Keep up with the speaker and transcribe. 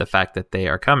the fact that they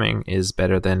are coming is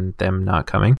better than them not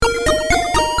coming.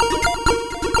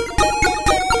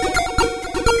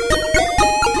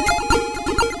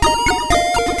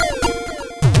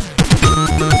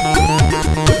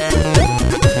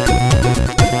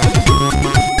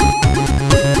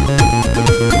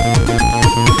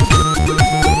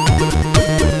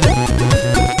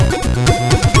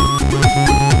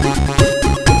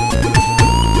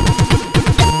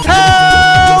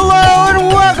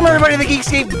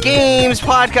 Games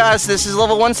podcast. This is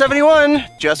level 171.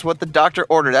 Just what the doctor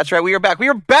ordered. That's right. We are back. We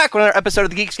are back with another episode of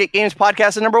the Geekscape Games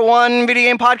podcast, the number one video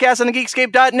game podcast on the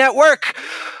Geekscape.network.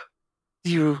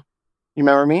 Do you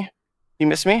remember me? You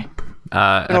miss me?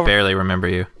 I barely remember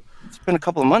you. It's been a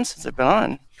couple of months since I've been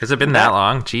on. Has it been that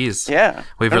long? Jeez. Yeah.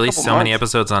 We've released so many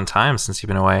episodes on time since you've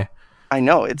been away. I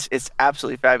know. It's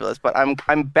absolutely fabulous. But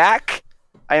I'm back.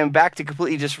 I am back to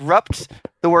completely disrupt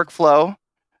the workflow,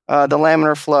 the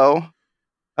laminar flow.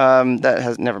 That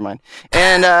has never mind.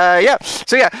 And I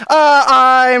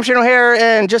am Shane O'Hare,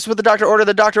 and just what the doctor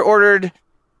ordered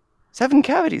 7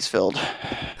 cavities filled.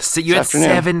 So you had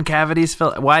 7 cavities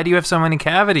filled. Why do you have so many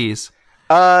cavities?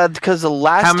 Because the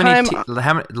last how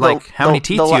many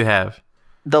teeth do you have?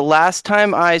 The last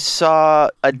time I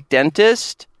saw a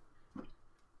dentist,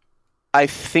 I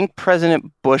think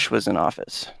President Bush was in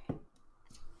office.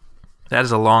 That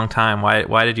is a long time.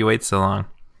 Why did you wait so long?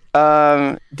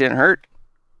 Didn't hurt.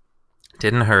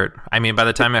 Didn't hurt. I mean, by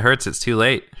the time it hurts, it's too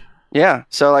late. Yeah.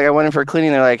 So, I went in for a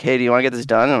cleaning. They're like, "Hey, do you want to get this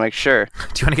done?" And I'm like, "Sure." Do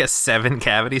you want to get 7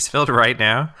 cavities filled right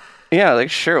now? Yeah,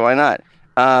 sure. Why not?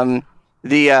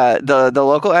 The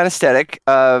local anesthetic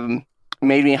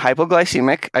made me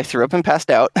hypoglycemic. I threw up and passed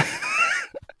out.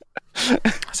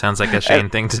 Sounds like a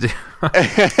Shane thing to do.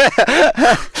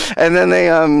 And then they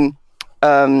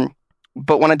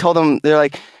but when I told them, they're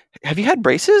like, "Have you had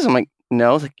braces?" I'm like,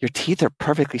 "No." It's like, "Your teeth are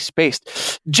perfectly spaced."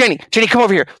 Jenny, come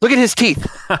over here. Look at his teeth.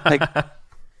 Like,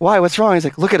 why? What's wrong? He's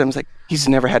like, "Look at him." He's like, "He's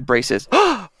never had braces."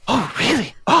 Oh,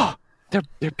 really? Oh,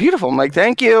 they're beautiful. I'm like,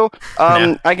 "Thank you."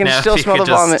 I can still smell the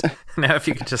vomit. Now, if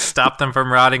you could just stop them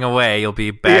from rotting away, you'll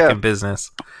be back in business.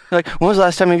 Like, when was the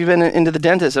last time have you been into the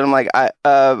dentist? And I'm like,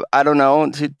 I don't know,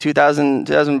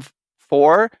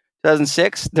 2004,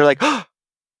 2006. They're like, "Oh,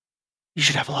 you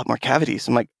should have a lot more cavities."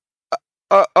 I'm like,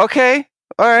 okay.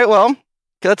 All right, well,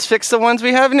 let's fix the ones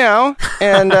we have now,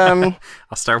 and I'll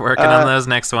start working on those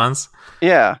next ones.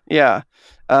 Yeah. And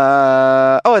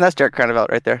that's Derek Cranevelt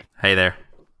right there. Hey there.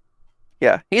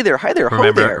 Yeah. Hey there. Hi there.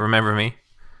 Remember me?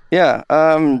 Yeah.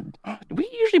 We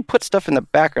usually put stuff in the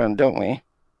background, don't we?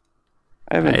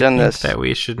 I haven't done this. That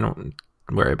we shouldn't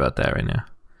worry about that right now.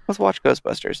 Let's watch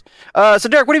Ghostbusters. So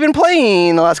Derek, what have you been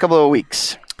playing the last couple of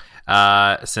weeks?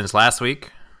 Since last week,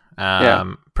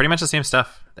 pretty much the same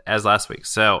stuff as last week.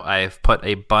 So I've put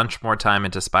a bunch more time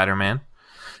into Spider-Man,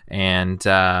 and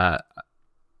a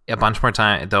bunch more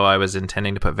time, though I was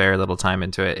intending to put very little time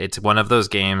into it. It's one of those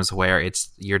games where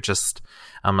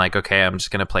I'm like, okay, I'm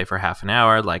just going to play for half an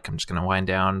hour. Like, I'm just going to wind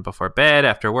down before bed,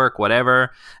 after work,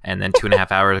 whatever. And then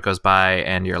 2.5 hours goes by,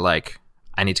 and you're like,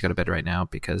 I need to go to bed right now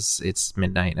because it's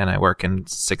midnight and I work in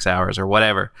 6 hours or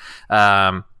whatever.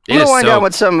 I'm gonna wind down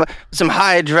with some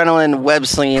high adrenaline web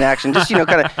slinging action, just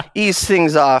kind of ease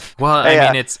things off. Well,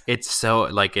 I mean, it's so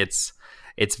like it's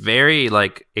very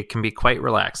like it can be quite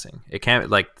relaxing. It can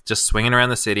like just swinging around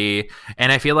the city,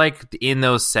 and I feel like in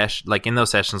those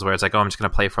sessions where it's like, oh, I'm just gonna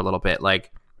play for a little bit.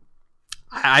 Like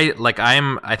I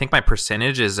think my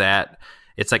percentage is at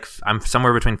it's like I'm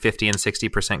somewhere between 50 and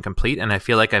 60% complete, and I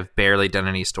feel like I've barely done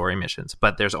any story missions,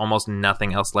 but there's almost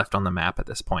nothing else left on the map at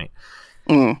this point.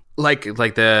 Like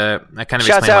I kind of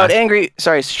shouts out Angry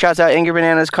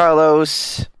Bananas.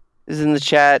 Carlos is in the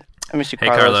chat. I miss you,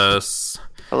 Carlos. Hey, Carlos.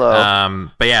 Hello.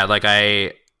 But yeah, like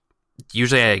I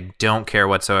don't care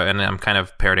whatsoever, and I'm kind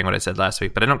of parroting what I said last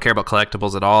week, but I don't care about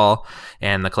collectibles at all.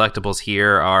 And the collectibles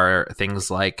here are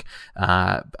things like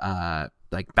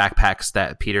backpacks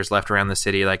that Peter's left around the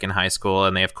city, like in high school,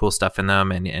 and they have cool stuff in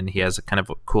them, and he has a kind of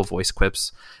cool voice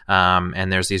quips.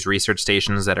 And there's these research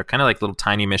stations that are kind of like little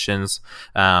tiny missions.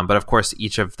 But of course,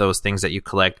 each of those things that you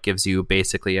collect gives you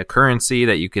basically a currency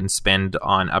that you can spend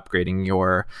on upgrading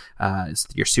your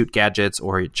suit gadgets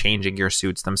or changing your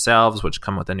suits themselves, which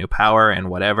come with a new power and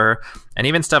whatever. And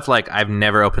even stuff like I've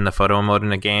never opened the photo mode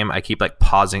in a game. I keep like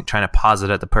trying to pause it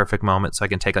at the perfect moment so I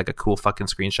can take like a cool fucking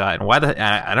screenshot. And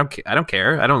I don't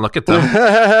care. I don't look at them,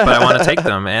 but I want to take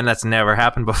them, and that's never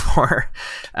happened before.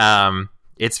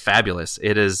 It's fabulous.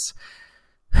 It is.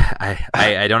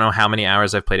 I don't know how many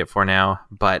hours I've played it for now,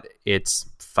 but it's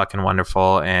fucking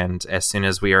wonderful. And as soon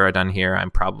as we are done here, I'm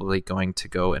probably going to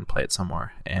go and play it some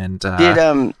more. And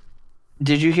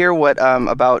Did you hear what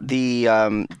about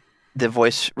the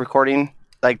voice recording?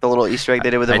 Like the little Easter egg they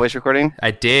did with the voice recording?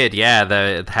 I did,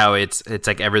 yeah. How it's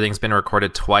like everything's been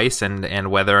recorded twice,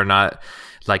 and whether or not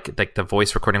like the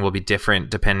voice recording will be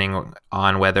different depending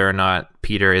on whether or not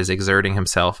Peter is exerting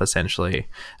himself, essentially.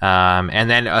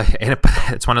 And then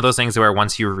it's one of those things where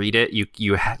once you read it,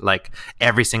 you like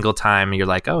every single time you're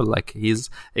like, oh, like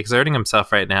he's exerting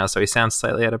himself right now, so he sounds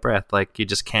slightly out of breath. Like you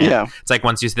just can't. Yeah. It's like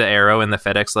once you see the arrow in the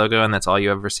FedEx logo, and that's all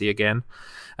you ever see again.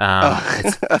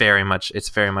 It's very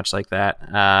much like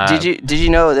that. Did you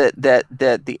know that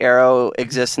the arrow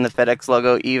exists in the FedEx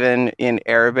logo even in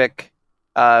Arabic,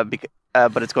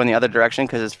 but it's going the other direction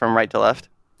because it's from right to left?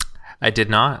 I did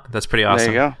not. That's pretty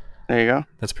awesome. There you go.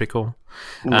 That's pretty cool.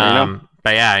 But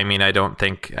yeah, I mean, I don't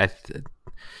think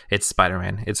it's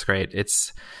Spider-Man. It's great.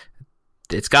 It's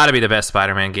got to be the best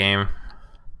Spider-Man game.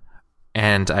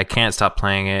 And I can't stop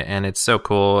playing it, and it's so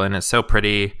cool, and it's so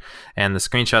pretty, and the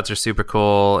screenshots are super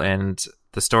cool, and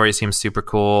the story seems super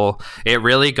cool. It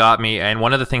really got me. And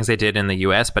one of the things they did in the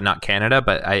US, but not Canada,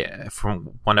 but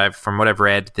from what I've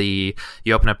read, you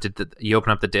open up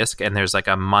the disc, and there's like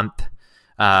a month.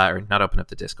 Or not open up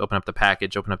the disc, open up the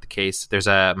package, open up the case. There's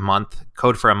a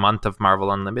code for a month of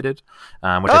Marvel Unlimited,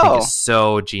 which I think is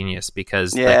so genius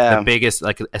because the biggest,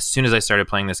 like as soon as I started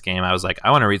playing this game, I was like, I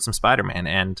want to read some Spider-Man.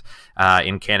 And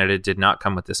in Canada, it did not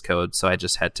come with this code. So I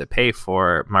just had to pay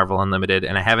for Marvel Unlimited,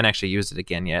 and I haven't actually used it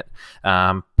again yet.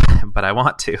 But I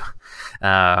want to.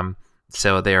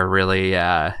 So they're really,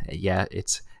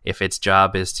 if its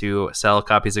job is to sell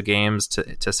copies of games,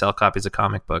 to sell copies of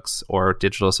comic books or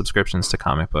digital subscriptions to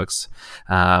comic books,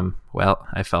 well,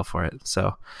 I fell for it.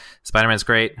 So Spider-Man's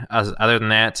great. Other than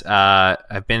that,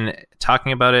 I've been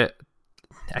talking about it.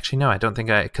 Actually, no, I don't think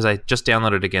because I just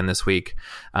downloaded it again this week.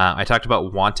 I talked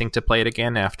about wanting to play it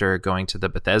again after going to the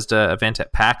Bethesda event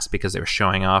at PAX because they were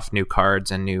showing off new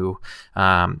cards and new,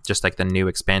 just like the new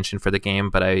expansion for the game.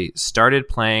 But I started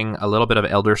playing a little bit of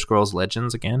Elder Scrolls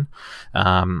Legends again.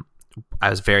 I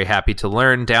was very happy to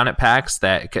learn down at PAX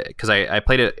that because I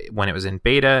played it when it was in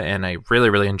beta and I really,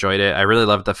 really enjoyed it. I really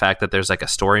loved the fact that there's like a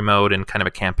story mode and kind of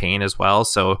a campaign as well.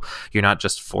 So you're not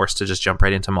just forced to just jump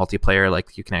right into multiplayer.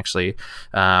 Like you can actually,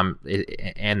 and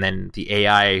then the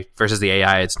AI versus the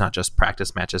AI, it's not just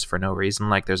practice matches for no reason.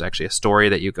 Like there's actually a story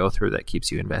that you go through that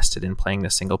keeps you invested in playing the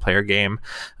single player game.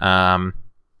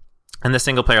 And the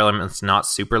single player element's not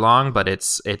super long, but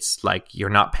it's like you're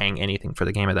not paying anything for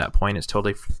the game at that point. It's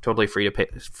totally free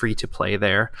to play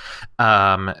there.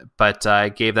 But I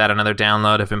gave that another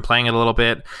download. I've been playing it a little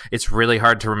bit. It's really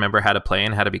hard to remember how to play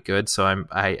and how to be good. So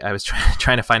I was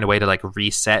trying to find a way to like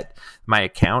reset my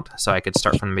account so I could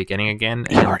start from the beginning again.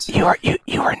 You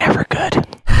are never good.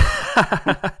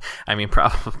 I mean,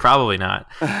 probably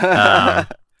not.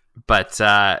 But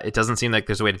it doesn't seem like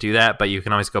there's a way to do that, but you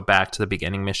can always go back to the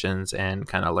beginning missions and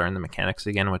kind of learn the mechanics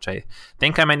again, which I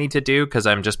think I might need to do because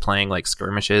I'm just playing like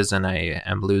skirmishes and I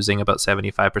am losing about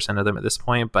 75% of them at this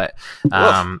point. But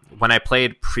when I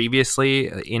played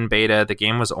previously in beta, the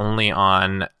game was only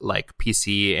on like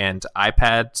PC and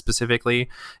iPad specifically,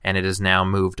 and it is now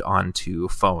moved on to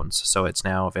phones. So it's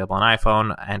now available on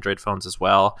iPhone, Android phones as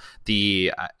well.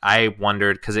 I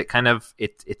wondered because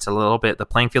it's a little bit, the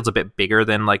playing field's a bit bigger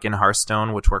than like in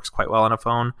Hearthstone, which works quite well on a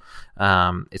phone.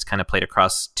 It's kind of played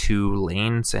across 2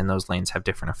 lanes, and those lanes have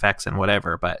different effects and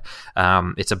whatever, but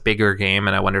it's a bigger game,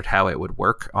 and I wondered how it would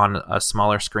work on a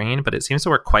smaller screen, but it seems to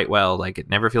work quite well. Like it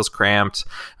never feels cramped.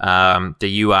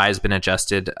 The UI has been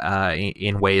adjusted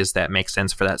in ways that make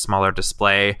sense for that smaller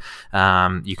display.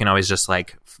 You can always just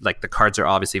like the cards are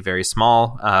obviously very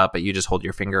small, but you just hold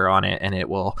your finger on it and it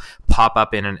will pop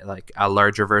up in like a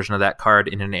larger version of that card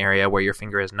in an area where your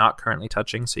finger is not currently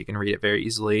touching, so you can read it very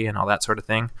easily and all that sort of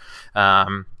thing.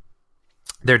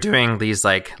 They're doing these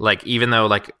like even though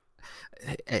like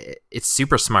it's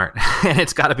super smart and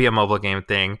it's got to be a mobile game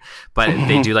thing, but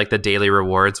they do like the daily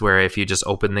rewards where if you just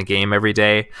open the game every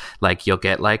day, like you'll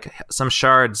get like some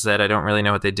shards that I don't really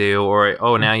know what they do,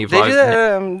 or now you've they do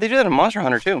that in Monster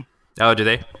Hunter too. Oh, do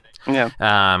they?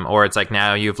 Yeah. Or it's like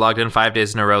now you've logged in 5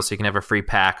 days in a row so you can have a free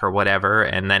pack or whatever,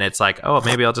 and then it's like, oh,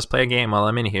 maybe I'll just play a game while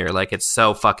I'm in here. Like it's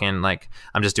so fucking like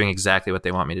I'm just doing exactly what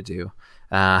they want me to do.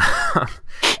 But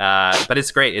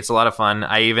it's great. It's a lot of fun.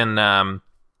 I even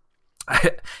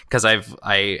because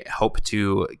I hope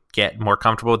to get more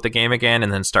comfortable with the game again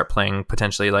and then start playing,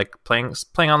 potentially like playing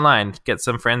online, get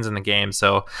some friends in the game.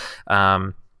 So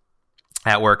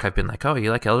at work, I've been like, "Oh,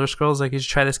 you like Elder Scrolls? Like, you should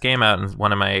try this game out." And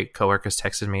one of my coworkers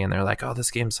texted me, and they're like, "Oh,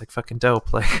 this game's like fucking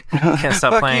dope! Like, can't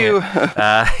stop playing you. it."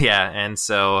 Yeah, and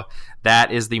so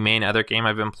that is the main other game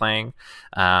I've been playing.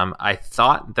 I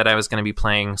thought that I was going to be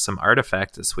playing some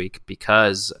Artifact this week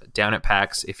because down at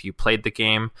PAX, if you played the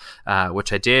game,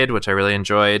 which I did, which I really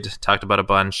enjoyed, talked about a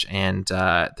bunch, and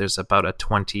there's about a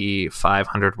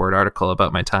 2,500 word article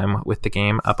about my time with the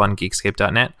game up on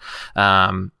Geekscape.net.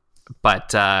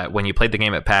 But when you played the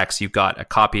game at PAX, you got a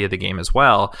copy of the game as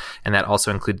well, and that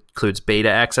also includes beta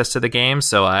access to the game.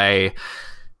 So I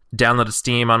downloaded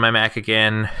Steam on my Mac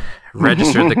again,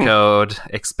 registered the code,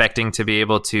 expecting to be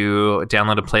able to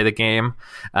download and play the game.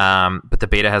 But the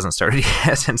beta hasn't started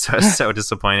yet, and so I was so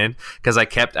disappointed because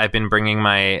I've been bringing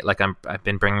my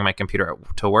computer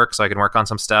to work so I can work on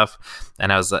some stuff.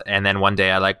 And then one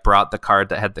day I brought the card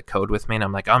that had the code with me, and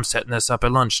I'm like, I'm setting this up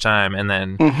at lunchtime, and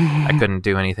then I couldn't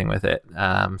do anything with it.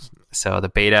 So the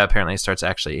beta apparently starts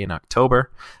actually in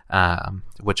October,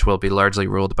 which will be largely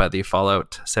ruled by the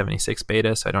Fallout 76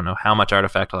 beta. So I don't know how much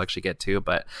Artifact I'll actually get to,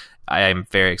 but I am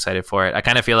very excited for it. I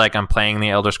kind of feel like I'm playing the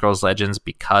Elder Scrolls Legends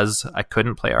because I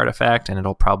couldn't play Artifact, and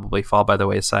it'll probably fall by the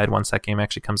wayside once that game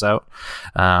actually comes out.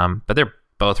 But they're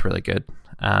both really good.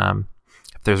 If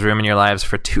there's room in your lives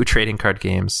for 2 trading card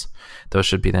games, those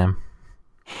should be them.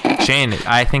 Shane,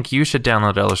 I think you should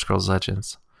download Elder Scrolls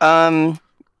Legends.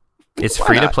 It's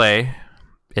free to play.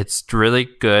 It's really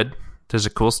good. There's a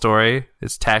cool story.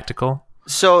 It's tactical.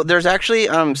 So there's actually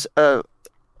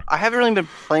I haven't really been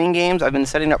playing games. I've been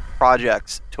setting up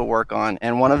projects to work on,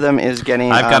 and one of them is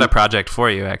getting. I've got a project for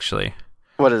you, actually.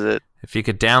 What is it? If you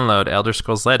could download Elder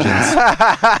Scrolls Legends.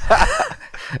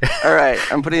 All right,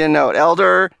 I'm putting a note.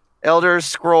 Elder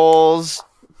Scrolls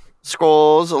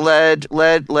Legends.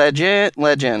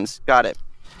 Got it.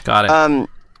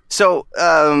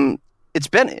 It's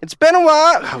been a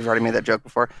while. Oh, we've already made that joke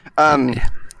before.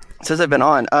 Since I've been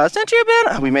on. Since you've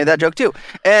been, we made that joke too.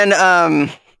 And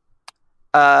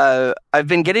I've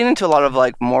been getting into a lot of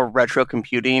more retro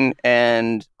computing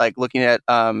and looking at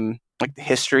the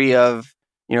history of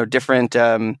different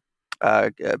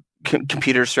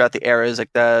computers throughout the eras,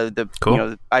 like the cool.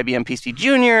 the IBM PC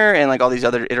Junior and all these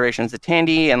other iterations, the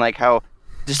Tandy, and how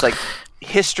just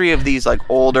history of these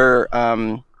older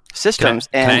systems.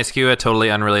 Can I ask you a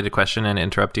totally unrelated question and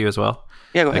interrupt you as well?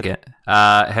 Yeah, go ahead. Okay.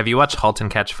 Have you watched *Halt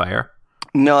and Catch Fire*?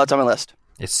 No, that's on my list.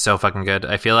 It's so fucking good.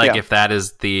 I feel like if that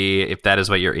is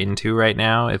what you're into right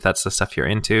now, if that's the stuff you're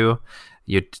into,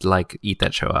 you'd eat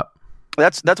that show up.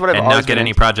 That's what I've and always not get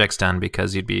any projects done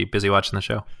because you'd be busy watching the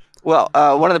show. Well,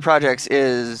 one of the projects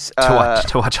is to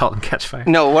watch *Halt and Catch Fire*.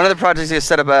 No, one of the projects is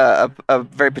set up a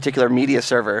very particular media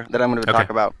server that I'm going to talk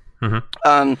about.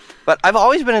 Mm-hmm. But I've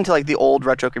always been into the old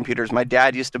retro computers. My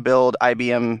dad used to build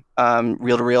IBM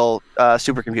reel-to-reel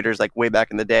supercomputers way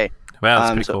back in the day. Wow,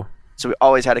 that's pretty cool. So we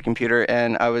always had a computer,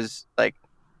 and I was I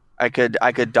could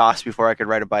DOS before I could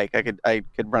ride a bike. I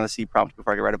could run a C prompt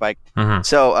before I could ride a bike. Mm-hmm.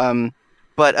 So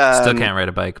but still can't ride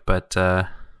a bike, but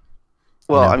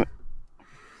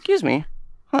excuse me,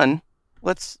 hun.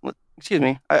 Excuse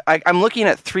me. I'm looking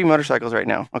at 3 motorcycles right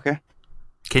now. Okay.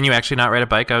 Can you actually not ride a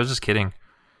bike? I was just kidding.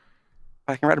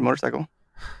 I can ride a motorcycle.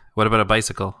 What about a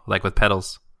bicycle, with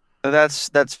pedals? That's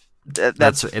a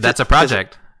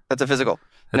project. That's a physical.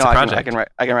 That's a project. I can ride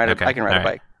a bike. Okay. I can ride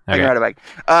a bike.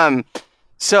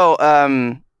 So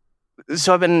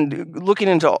I've been looking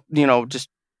into just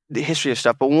the history of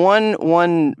stuff. But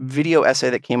one video essay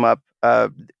that came up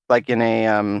in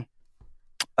a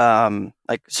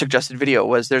suggested video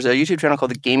was there's a YouTube channel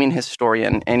called The Gaming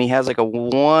Historian, and he has a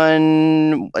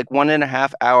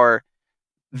 1.5 hour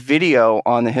video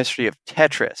on the history of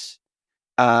Tetris.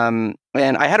 And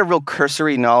I had a real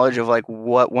cursory knowledge of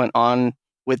what went on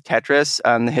with Tetris.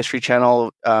 The History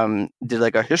Channel did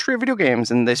a history of video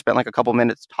games, and they spent a couple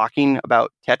minutes talking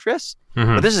about Tetris.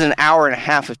 Mm-hmm. But this is an hour and a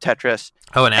half of Tetris.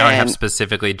 Oh, an hour and a half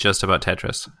specifically just about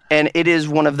Tetris. And it is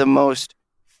one of the most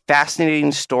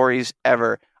fascinating stories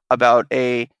ever about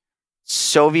a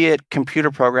Soviet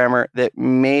computer programmer that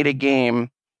made a game,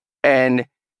 and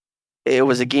it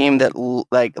was a game that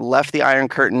left the Iron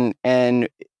Curtain, and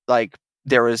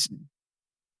there was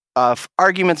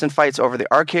arguments and fights over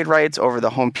the arcade rights, over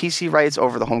the home PC rights,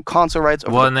 over the home console rights,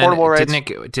 over the portable rights.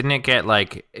 Didn't it get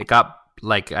it got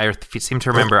I seem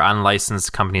to remember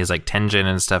unlicensed companies like Tengen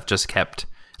and stuff just kept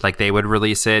they would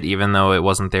release it even though it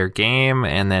wasn't their game,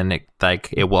 and then it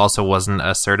also wasn't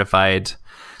a certified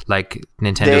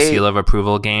Nintendo seal of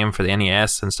approval game for the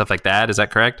NES and stuff like that. Is that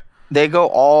correct? They go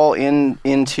all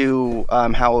into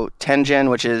how Tengen,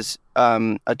 which is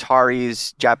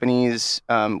Atari's Japanese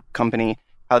company,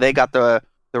 how they got the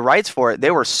rights for it. They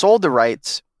were sold the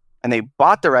rights and they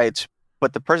bought the rights,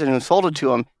 but the person who sold it to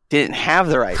them didn't have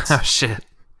the rights. Oh shit.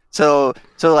 So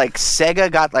like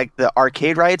Sega got like the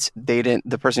arcade rights. They didn't.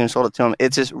 The person who sold it to them.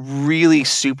 It's this really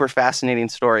super fascinating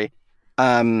story,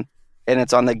 and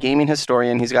it's on the Gaming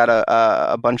Historian. He's got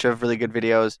a bunch of really good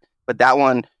videos. But that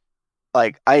one,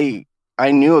 like I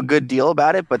knew a good deal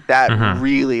about it, but that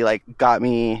really like got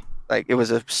me. Like it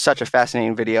was such a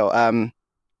fascinating video. And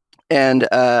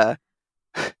there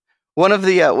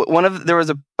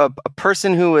was a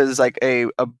person who was like a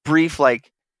brief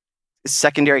like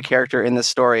secondary character in this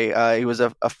story. He was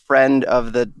a friend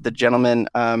of the gentleman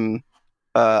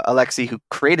Alexei who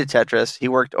created Tetris. He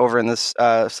worked over in this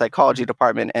psychology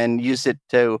department and used it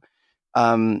to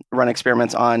run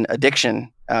experiments on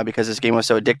addiction because this game was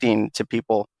so addicting to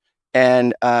people.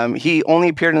 And he only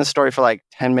appeared in the story for like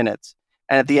 10 minutes.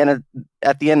 And at the end,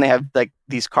 they have like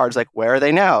these cards like, where are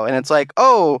they now? And it's like,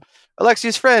 oh,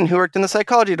 Alexei's friend who worked in the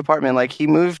psychology department, like he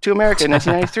moved to America in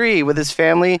 1993 with his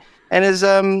family and his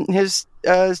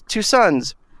two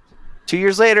sons. 2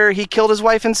 years later, he killed his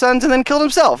wife and sons and then killed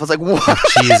himself. I was like, what?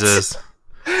 Jesus.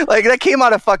 Like that came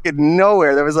out of fucking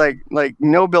nowhere. There was like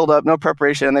no build up, no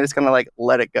preparation, and they just kind of like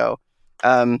let it go.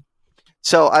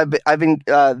 So I've been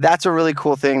that's a really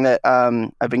cool thing that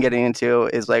I've been getting into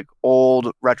is like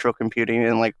old retro computing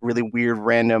and like really weird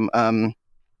random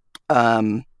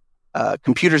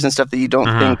computers and stuff that you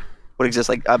don't think would exist.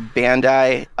 Like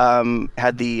Bandai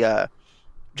had the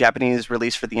Japanese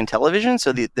release for the Intellivision,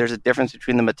 so there's a difference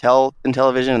between the Mattel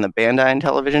Intellivision and the Bandai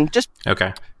Intellivision. Just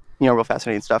okay, real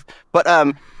fascinating stuff. But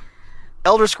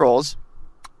Elder Scrolls,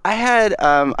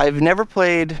 I've never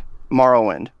played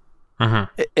Morrowind.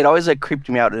 It always like creeped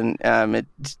me out, and I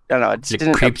don't know. It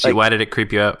didn't creeps you. Why did it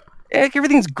creep you out? Like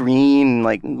everything's green,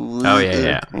 like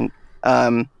And,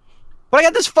 but I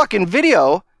got this fucking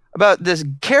video about this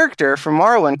character from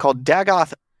Morrowind called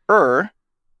Dagoth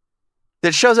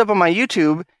that shows up on my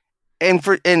YouTube, and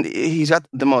he's got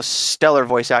the most stellar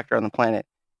voice actor on the planet.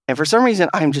 And for some reason,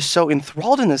 I'm just so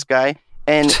enthralled in this guy,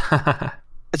 and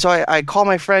so I call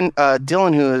my friend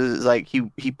Dylan, who is like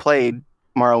he played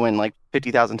Morrowind like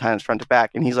 50,000 times front to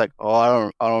back, and he's like, oh, I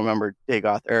don't remember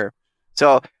Dagoth.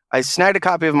 So I snagged a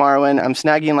copy of Morrowind. I'm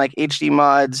snagging like HD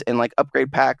mods and like upgrade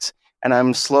packs, and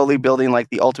I'm slowly building like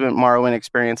the ultimate Morrowind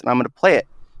experience, and I'm going to play it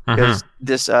because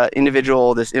this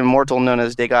individual, this immortal known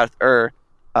as Dagoth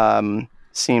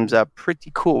seems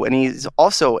pretty cool, and he's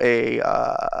also a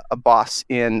boss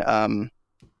in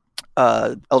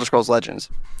Elder Scrolls Legends.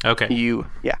 Okay. He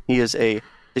is a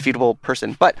defeatable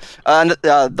person. But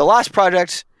the last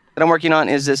project that I'm working on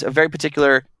is this a very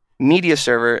particular media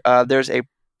server. There's a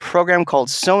program called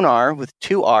Sonar with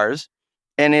 2 R's,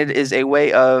 and it is a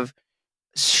way of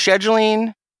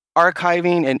scheduling,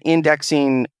 archiving, and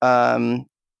indexing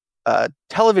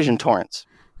television torrents.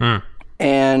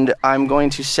 And I'm going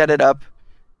to set it up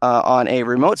on a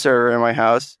remote server in my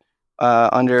house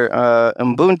under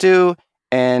Ubuntu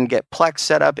and get Plex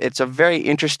set up. It's a very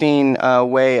interesting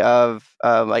way of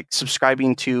like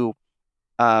subscribing to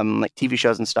like TV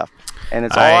shows and stuff, and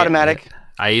it's all automatic.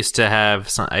 I used to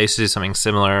do something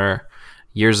similar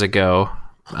years ago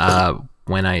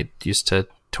when I used to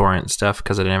torrent stuff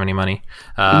because I didn't have any money.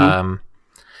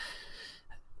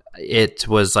 It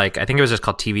was like, I think it was just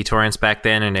called TV torrents back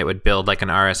then, and it would build like an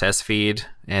RSS feed,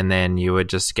 and then you would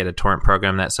just get a torrent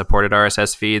program that supported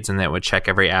RSS feeds, and that would check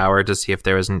every hour to see if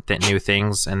there was new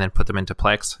things, and then put them into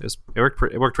Plex. It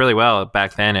worked really well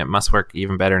back then. It must work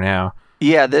even better now.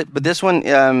 Yeah, but this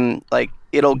one, like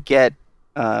it'll get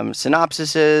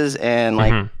synopsises, and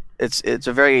like it's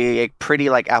a very like, pretty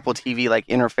like Apple TV like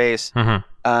interface.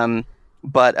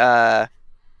 But I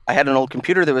had an old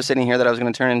computer that was sitting here that I was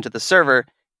going to turn into the server.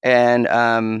 And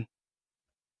like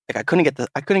I couldn't get the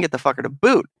fucker to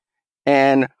boot,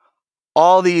 and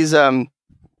all these videos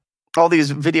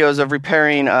of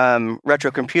repairing retro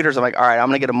computers. I'm like, all right, I'm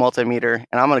gonna get a multimeter,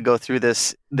 and I'm gonna go through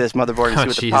this motherboard and see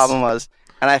what the problem was.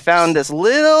 And I found this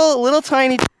little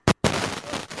tiny.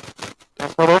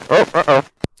 Hello,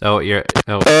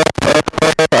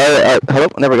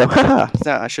 there we go.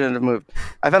 No, I shouldn't have moved.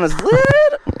 I found this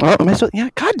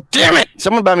little. God damn it!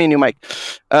 Someone buy me a new mic.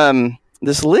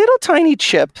 This little tiny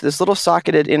chip, this little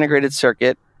socketed integrated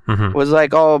circuit was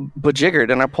like all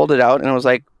bejiggered, and I pulled it out, and it was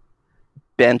like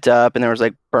bent up, and there was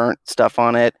like burnt stuff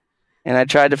on it, and I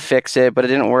tried to fix it, but it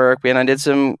didn't work. And I did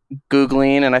some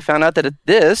Googling, and I found out that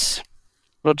this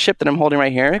little chip that I'm holding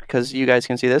right here, because you guys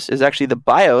can see this, is actually the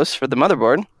BIOS for the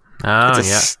motherboard.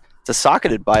 It's a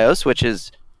socketed BIOS, which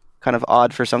is kind of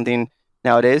odd for something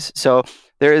nowadays. So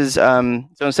there is, so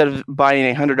instead of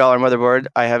buying a $100 motherboard,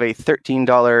 I have a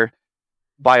 $13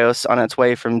 BIOS on its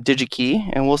way from DigiKey,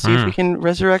 and we'll see if we can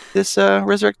resurrect this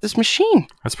machine.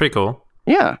 That's pretty cool.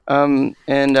 Yeah. And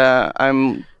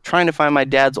I'm trying to find my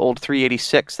dad's old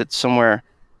 386 that's somewhere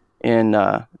in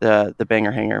the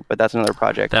Banger Hangar, but that's another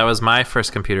project. That was my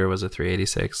first computer, was a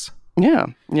 386. Yeah.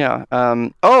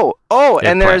 And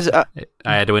there's I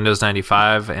had Windows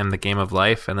 95 and the Game of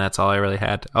Life, and that's all I really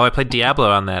had. Oh, I played Diablo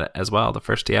on that as well, the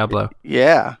first Diablo.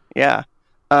 Yeah.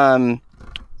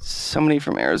 Somebody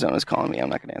from Arizona is calling me. I'm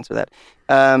not going to answer that.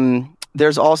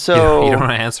 There's also... You don't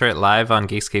want to answer it live on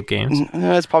Geekscape Games?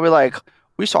 It's probably like,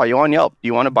 we saw you on Yelp. Do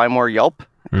you want to buy more Yelp?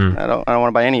 I don't want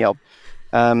to buy any Yelp.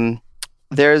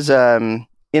 There's in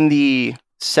the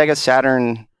Sega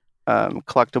Saturn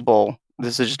collectible...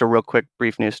 This is just a real quick,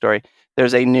 brief news story.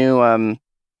 There's a new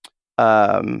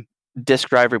disk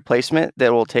drive replacement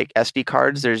that will take SD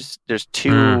cards. There's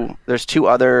two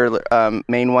other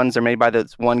main ones. They're made by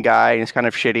this one guy, and he's kind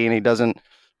of shitty, and he doesn't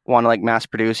want to like mass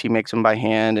produce. He makes them by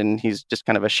hand, and he's just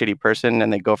kind of a shitty person.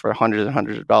 And they go for hundreds and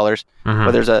hundreds of dollars.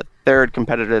 But there's a third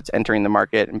competitor that's entering the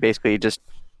market, and basically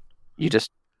you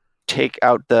just take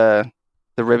out the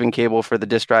ribbon cable for the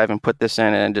disk drive and put this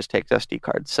in, and it just takes SD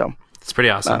cards. So. It's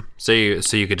pretty awesome. So you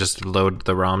could just load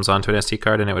the ROMs onto an SD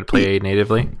card and it would play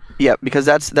natively? Yeah, because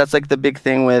that's like the big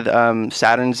thing with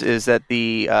Saturns is that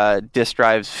the disk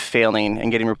drives failing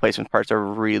and getting replacement parts are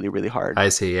really, really hard. I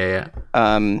see. Yeah.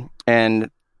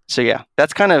 And so yeah,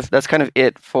 that's kind of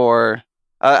it for.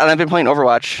 And I've been playing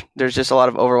Overwatch. There's just a lot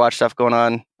of Overwatch stuff going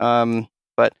on,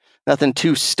 but nothing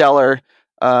too stellar,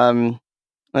 nothing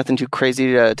too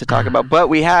crazy to talk about. But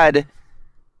we had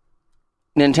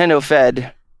Nintendo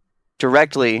fed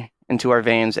directly into our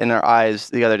veins and our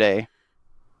eyes the other day,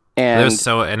 and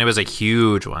it was a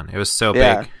huge one. It was so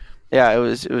big. Yeah, it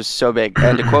was so big.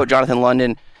 And to quote Jonathan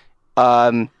London,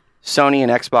 Sony and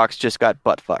Xbox just got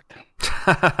butt fucked.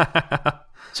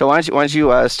 So why don't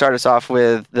you start us off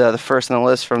with the first on the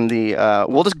list from the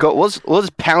we'll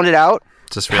just pound it out.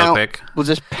 Just real quick. We'll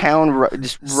just pound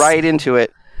right into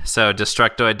it. So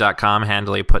Destructoid.com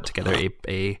handily put together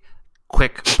a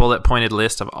quick bullet-pointed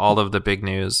list of all of the big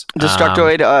news.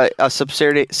 Destructoid, a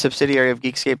subsidiary of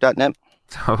Geekscape.net.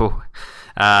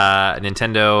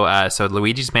 Nintendo. So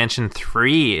Luigi's Mansion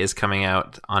 3 is coming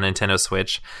out on Nintendo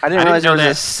Switch. I didn't realize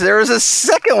there was a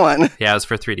second one. Yeah, it was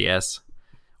for 3DS.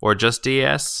 Or just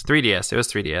DS? 3DS. It was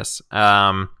 3DS.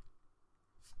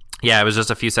 Yeah, it was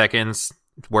just a few seconds.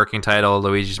 Working title,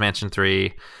 Luigi's Mansion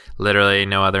 3. Literally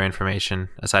no other information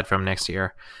aside from next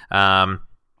year.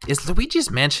 Is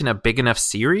Luigi's Mansion a big enough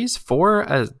series for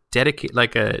a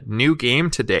new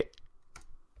game today?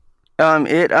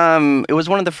 It was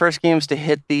one of the first games to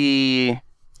hit the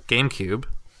GameCube.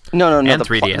 No, and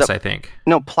 3DS, I think.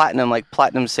 No,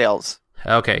 platinum sales.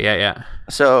 Okay, yeah.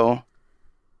 So,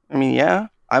 I mean, yeah.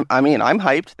 I'm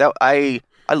hyped. That I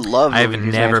love. I've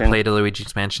never played a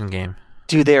Luigi's Mansion game.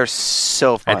 Dude, they are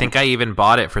so fun. I think I even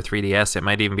bought it for 3DS. It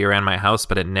might even be around my house,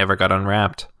 but it never got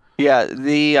unwrapped. Yeah,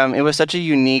 it was such a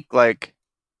unique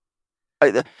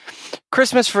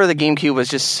Christmas for the GameCube was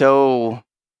just so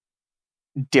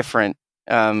different,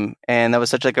 and that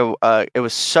was such it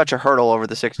was such a hurdle over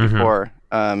the 64.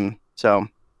 So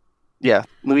yeah,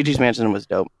 Luigi's Mansion was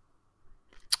dope.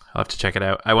 I'll have to check it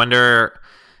out. I wonder.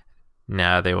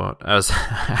 No, they won't.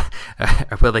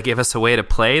 Will they give us a way to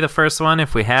play the first one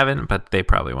if we haven't? But they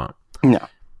probably won't. No,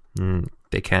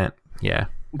 they can't. Yeah,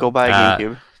 go buy a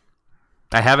GameCube.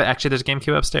 I have it. Actually, there's a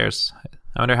GameCube upstairs.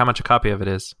 I wonder how much a copy of it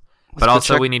is. But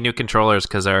also, we need new controllers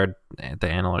because the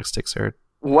analog sticks are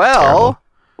terrible.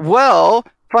 Well,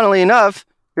 funnily enough,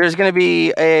 there's going to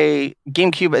be a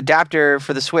GameCube adapter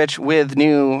for the Switch with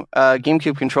new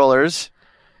GameCube controllers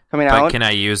coming out. But can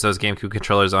I use those GameCube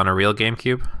controllers on a real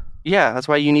GameCube? Yeah, that's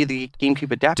why you need the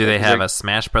GameCube adapter. Do they have a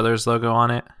Smash Brothers logo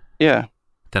on it? Yeah.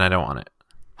 Then I don't want it.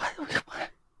 I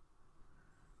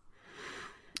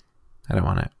don't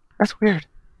want it. That's weird.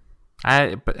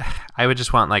 I would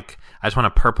just want a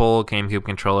purple GameCube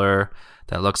controller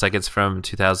that looks like it's from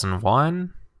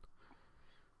 2001.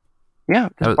 Yeah,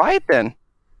 buy it then.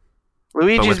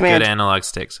 Luigi's Mansion. Good analog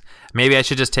sticks. Maybe I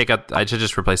should just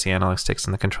replace the analog sticks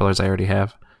and the controllers I already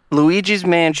have. Luigi's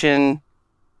Mansion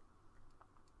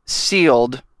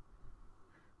sealed.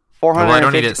 I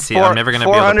don't need it sealed. I'm never going to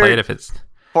be able to play it if it's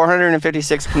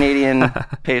 456 Canadian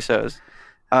pesos.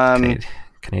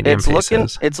 Canadian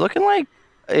pesos. It's looking like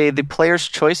the Player's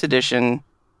Choice Edition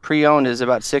pre-owned is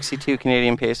about 62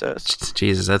 Canadian pesos.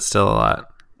 Jesus, that's still a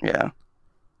lot. Yeah.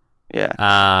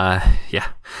 Yeah.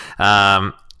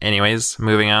 Anyways,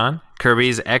 moving on.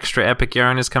 Kirby's Extra Epic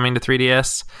Yarn is coming to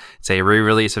 3DS. It's a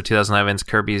re-release of 2011's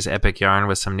Kirby's Epic Yarn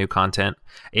with some new content.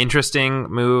 Interesting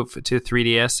move to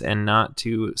 3DS and not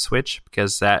to Switch,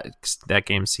 because that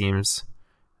game seems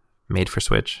made for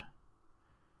Switch.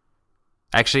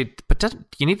 Actually, but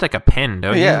you need like a pen,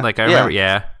 don't you? Like I remember,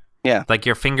 yeah. Like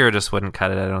your finger just wouldn't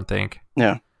cut it, I don't think.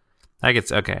 Yeah.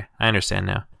 Okay. I understand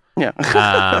now. Yeah.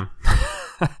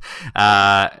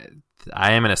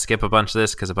 I am going to skip a bunch of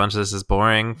this because a bunch of this is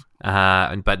boring.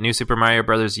 But New Super Mario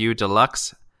Bros. U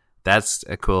Deluxe, that's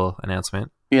a cool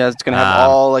announcement. Yeah, it's going to have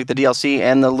all like the DLC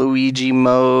and the Luigi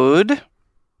mode.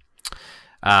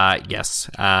 Yes.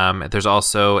 There's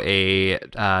also an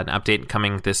update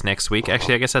coming this next week.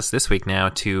 Actually, I guess that's this week now,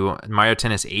 to Mario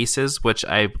Tennis Aces, which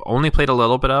I've only played a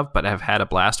little bit of, but I've had a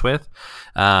blast with.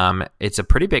 It's a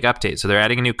pretty big update. So they're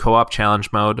adding a new co-op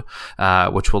challenge mode,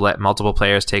 which will let multiple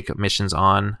players take missions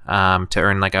on to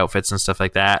earn like outfits and stuff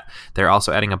like that. They're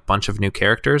also adding a bunch of new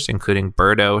characters, including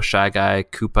Birdo, Shy Guy,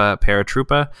 Koopa,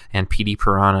 Paratroopa, and PD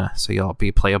Piranha. So you'll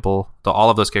be playable. All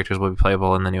of those characters will be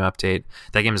playable in the new update.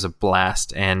 That game is a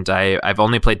blast, and I've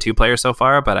only played 2 players so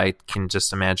far, but I can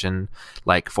just imagine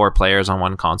like 4 players on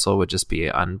one console would just be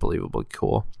unbelievably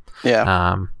cool.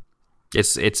 Yeah.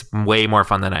 It's way more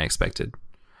fun than I expected.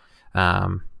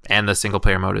 And the single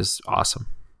player mode is awesome,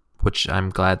 which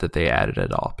I'm glad that they added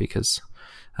it all, because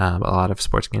a lot of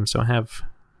sports games don't have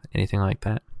anything like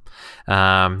that.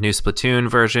 New Splatoon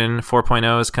version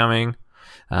 4.0 is coming.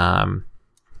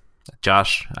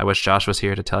 Josh, I wish Josh was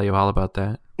here to tell you all about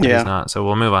that. But he's not, so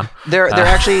we'll move on. They're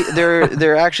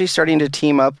actually starting to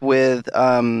team up with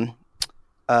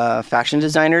fashion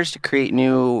designers to create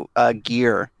new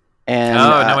gear. And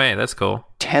no way, that's cool.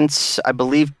 I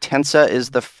believe Tensa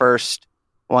is the first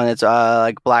one. It's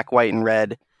like black, white, and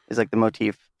red is like the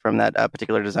motif from that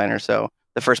particular designer. So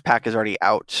the first pack is already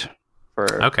out for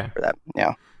that.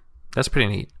 Yeah, that's pretty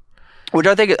neat. Which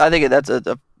I think that's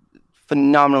a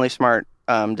phenomenally smart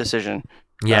decision.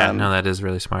 Yeah, no, that is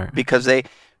really smart, because they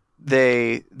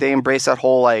embrace that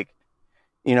whole like,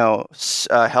 you know,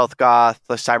 health goth,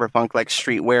 the cyberpunk like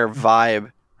streetwear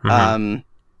vibe,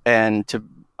 and to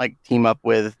like team up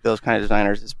with those kind of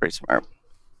designers is pretty smart.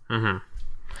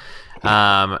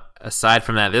 Aside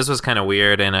from that, this was kind of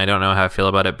weird, and I don't know how I feel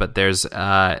about it, but there's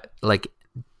like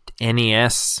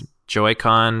NES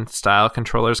Joy-Con style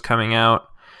controllers coming out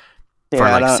for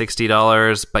like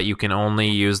 $60, but you can only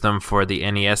use them for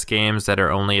the NES games that are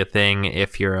only a thing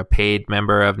if you're a paid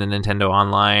member of the Nintendo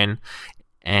Online,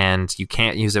 and you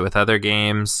can't use it with other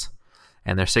games.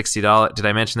 And they're $60. Did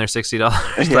I mention they're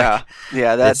 $60? Yeah,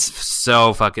 yeah, that's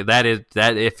so fucking.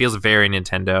 It feels very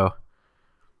Nintendo.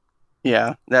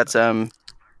 Yeah, that's I'm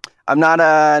not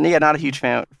a huge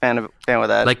fan with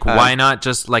that. Like, why not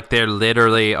just like they're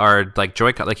literally are like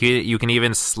Joy-Con? Like you can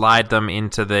even slide them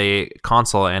into the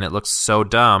console, and it looks so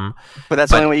dumb. But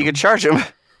that's the only way you can charge them.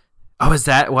 Oh, is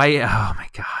that why? Oh my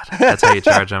god, that's how you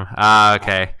charge them.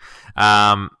 Okay.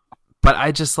 But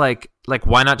I just like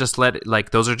why not just let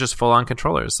those are just full on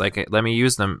controllers. Like, let me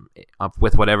use them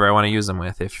with whatever I want to use them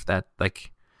with. If that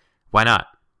why not?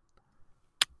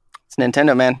 It's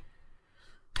Nintendo, man.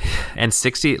 And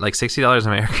 $60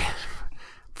 American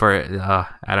for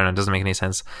I don't know, it doesn't make any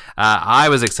sense. I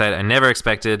was excited. I never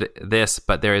expected this,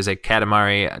 but there is a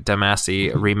Katamari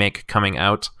Damacy remake coming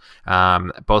out,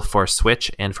 both for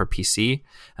Switch and for PC.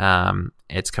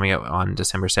 It's coming out on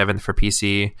December 7th for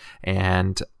PC,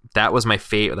 and that was my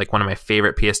one of my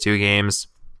favorite PS2 games.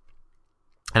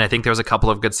 And I think there was a couple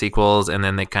of good sequels, and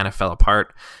then they kind of fell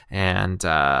apart. And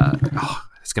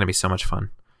it's going to be so much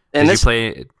fun. Did you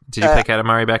play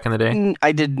Katamari back in the day?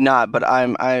 I did not, but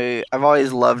I've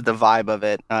always loved the vibe of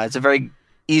it. It's a very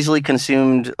easily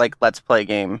consumed like let's play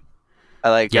game. I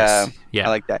like I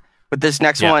like that. But this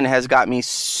next one has got me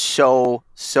so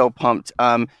pumped.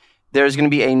 There's going to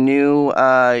be a new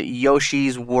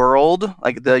Yoshi's World,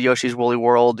 like the Yoshi's Woolly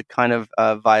World kind of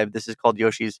vibe. This is called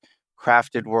Yoshi's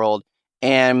Crafted World,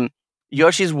 and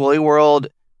Yoshi's Woolly World.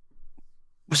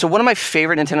 So one of my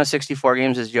favorite Nintendo 64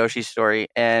 games is Yoshi's Story,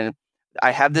 and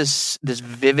I have this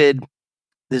vivid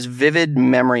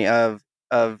memory of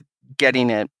getting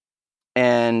it.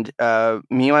 And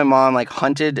me and my mom like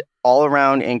hunted all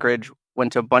around Anchorage,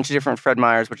 went to a bunch of different Fred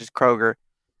Meyers, which is Kroger,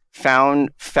 found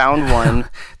one.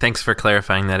 Thanks for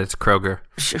clarifying that it's Kroger.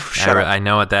 Shut up. I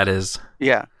know what that is.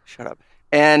 Yeah, shut up.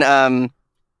 And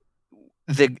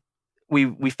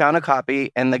we found a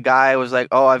copy, and the guy was like,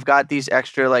 "Oh, I've got these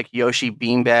extra like Yoshi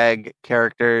beanbag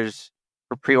characters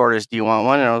for pre-orders. Do you want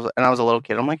one?" And I was a little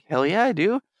kid. I'm like, "Hell yeah, I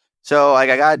do." So like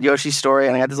I got Yoshi's Story,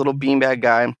 and I got this little beanbag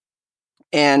guy,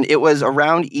 and it was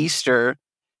around Easter,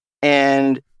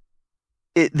 and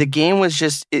the game was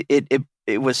just it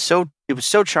was so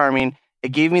charming. It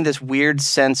gave me this weird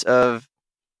sense of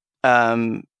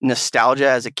nostalgia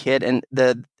as a kid, and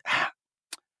the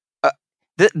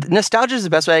nostalgia is the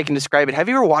best way I can describe it. Have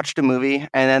you ever watched a movie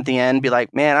and at the end be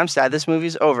like, man, I'm sad this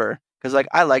movie's over because like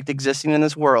I liked existing in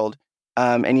this world,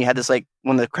 and you had this like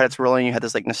when the credits were rolling, you had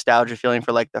this like nostalgia feeling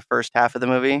for like the first half of the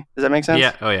movie. Does that make sense?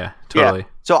 Yeah. Oh yeah. Totally. Yeah.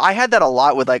 So I had that a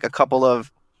lot with like a couple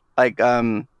of like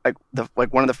one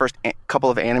of the first couple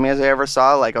of animes I ever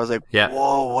saw. Like I was like,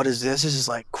 whoa, what is this? This is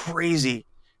like crazy.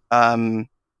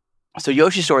 So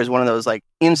Yoshi's Story is one of those like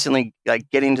instantly like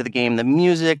getting into the game, the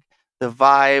music, the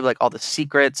vibe, like all the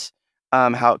secrets,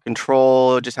 how it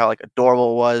controlled, just how like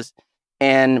adorable it was.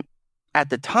 And at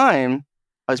the time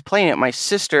I was playing it, my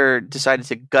sister decided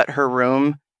to gut her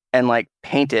room and like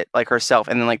paint it like herself,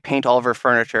 and then like paint all of her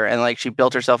furniture, and like she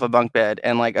built herself a bunk bed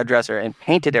and like a dresser and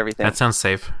painted everything. That sounds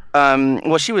safe.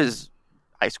 Well, she was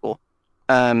high school,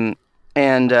 and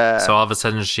so all of a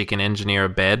sudden she can engineer a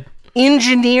bed.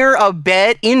 Engineer a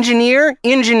bed. Engineer.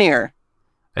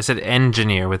 I said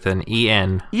engineer with an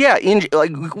EN. Yeah, like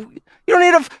you don't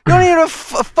need a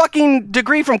fucking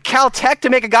degree from Caltech to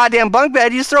make a goddamn bunk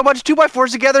bed. You just throw a bunch of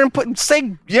 2x4s together and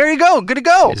say, there you go, good to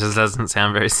go. It just doesn't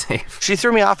sound very safe. She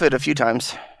threw me off it a few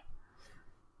times.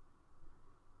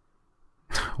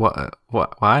 What?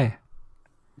 Why?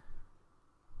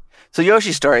 So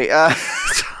Yoshi's Story.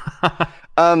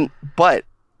 But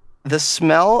the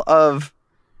smell of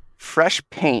fresh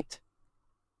paint.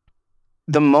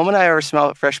 The moment I ever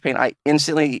smell fresh paint, I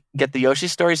instantly get the Yoshi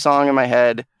Story song in my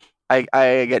head.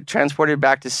 I get transported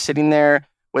back to sitting there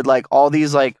with like all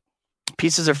these like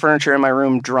pieces of furniture in my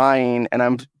room drying, and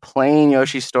I'm playing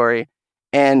Yoshi's Story.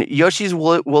 And Yoshi's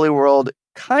Woolly World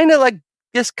kind of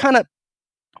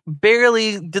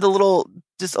barely did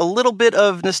just a little bit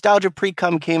of nostalgia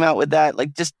pre-cum came out with that,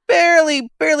 like just barely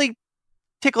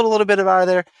tickled a little bit out of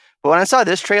there. But when I saw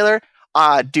this trailer,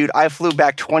 dude, I flew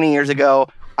back 20 years ago.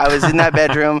 I was in that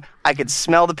bedroom. I could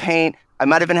smell the paint. I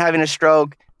might have been having a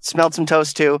stroke. Smelled some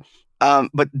toast too.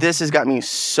 But this has got me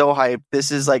so hyped.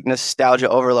 This is like nostalgia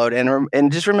overload.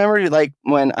 And just remember, like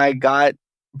when I got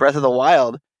Breath of the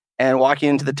Wild and walking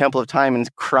into the Temple of Time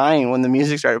and crying when the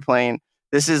music started playing.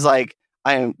 This is like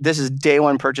this is day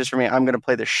one purchase for me. I'm gonna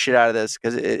play the shit out of this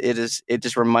because it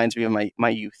just reminds me of my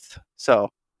youth. So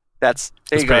that's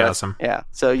pretty awesome. Yeah.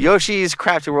 So Yoshi's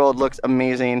Crafted World looks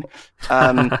amazing.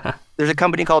 There's a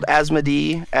company called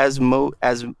Asmodee,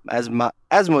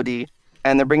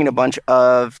 and they're bringing a bunch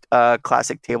of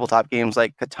classic tabletop games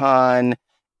like Catan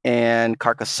and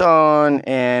Carcassonne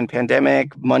and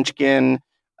Pandemic, Munchkin,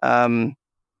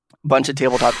 bunch of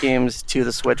tabletop games to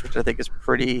the Switch, which I think is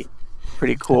pretty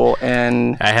cool.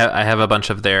 And I have a bunch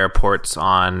of their ports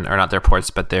on, or not their ports,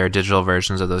 but their digital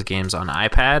versions of those games on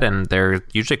iPad, and they're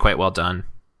usually quite well done.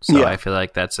 So yeah. I feel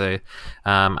like that's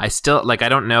I still like, I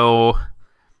don't know,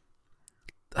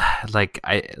 like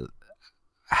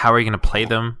how are you going to play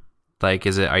them? Like,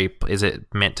 is it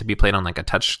meant to be played on like the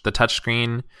touch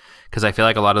screen? Because I feel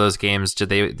like a lot of those games,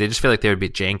 they just feel like they would be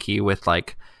janky with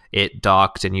like it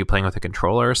docked and you playing with a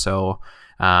controller. So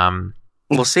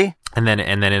we'll see. And then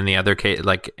in the other case,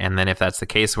 like, and then if that's the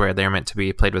case where they're meant to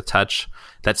be played with touch,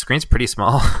 that screen's pretty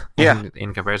small. Yeah.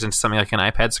 in comparison to something like an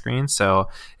iPad screen. So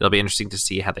it'll be interesting to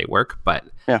see how they work. But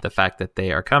the fact that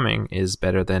they are coming is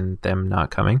better than them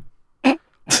not coming.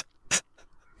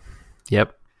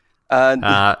 Yep.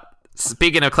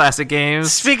 Speaking of classic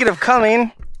games. Speaking of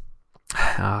coming.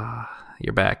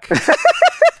 You're back.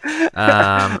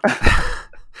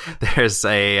 There's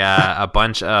a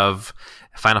bunch of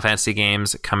Final Fantasy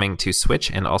games coming to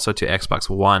Switch and also to Xbox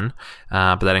One,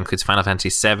 but that includes Final Fantasy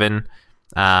VII,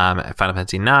 Final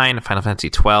Fantasy IX, Final Fantasy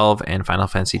XII, and Final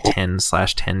Fantasy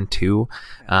X/X-2,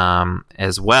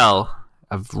 as well.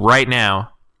 Right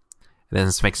now,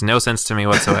 this makes no sense to me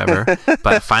whatsoever,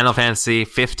 but Final Fantasy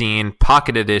 15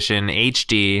 Pocket Edition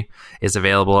HD is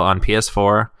available on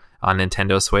PS4, on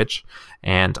Nintendo Switch,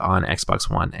 and on Xbox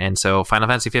One. And so Final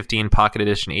Fantasy 15 Pocket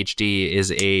Edition HD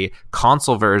is a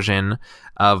console version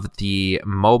of the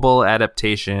mobile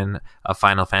adaptation of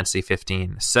Final Fantasy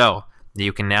 15. So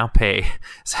you can now pay.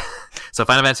 So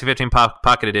Final Fantasy 15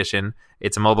 Pocket Edition,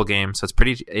 it's a mobile game, so it's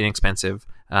pretty inexpensive.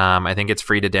 I think it's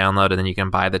free to download, and then you can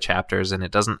buy the chapters, and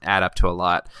it doesn't add up to a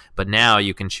lot. But now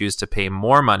you can choose to pay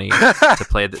more money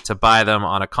to buy them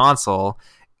on a console,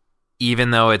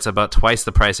 even though it's about twice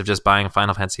the price of just buying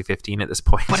Final Fantasy 15 at this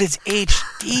point. But it's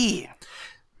HD.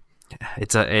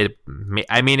 It's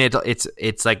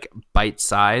like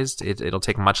bite-sized. It'll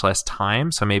take much less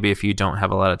time. So maybe if you don't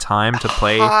have a lot of time to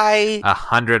play a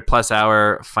 100+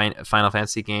 hour Final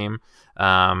Fantasy game,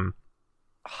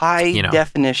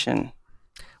 definition.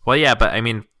 Well, yeah, but I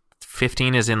mean,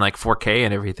 15 is in like 4K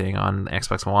and everything on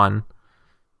Xbox One.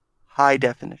 High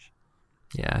definition.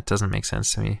 Yeah, it doesn't make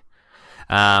sense to me.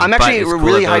 I'm actually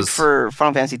really hyped for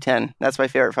Final Fantasy X. That's my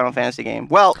favorite Final Fantasy game.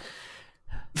 Well,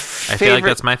 I feel like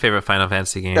that's my favorite Final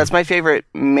Fantasy game. That's my favorite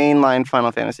mainline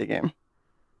Final Fantasy game.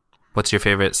 What's your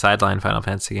favorite sideline Final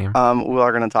Fantasy game? We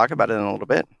are going to talk about it in a little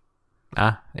bit.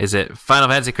 Is it Final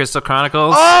Fantasy Crystal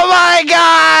Chronicles? Oh my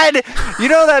god! You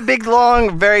know that big,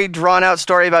 long, very drawn-out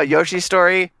story about Yoshi's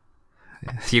story?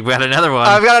 You've got another one.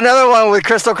 I've got another one with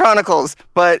Crystal Chronicles.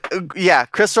 But yeah,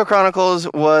 Crystal Chronicles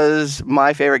was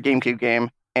my favorite GameCube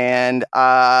game. And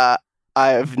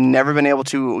I've never been able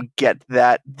to get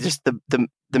that, just the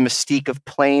mystique of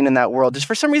playing in that world. Just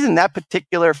for some reason, that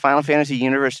particular Final Fantasy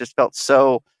universe just felt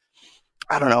so,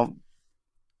 I don't know.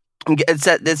 It's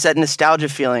that nostalgia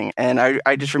feeling. And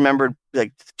I just remembered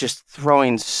like just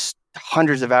throwing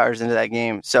hundreds of hours into that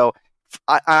game. So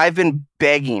I've been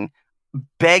begging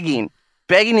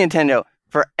Nintendo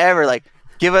forever, like,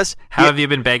 give us. How have you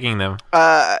been begging them?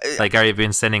 Like, are you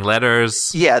been sending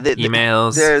letters? Yeah,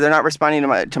 emails. They're not responding to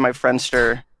my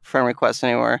Friendster friend requests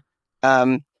anymore.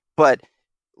 But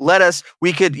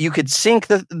you could sync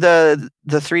the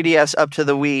 3DS up to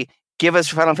the Wii. Give us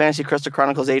Final Fantasy Crystal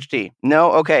Chronicles HD.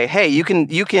 No, okay. Hey, you can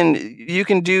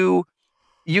do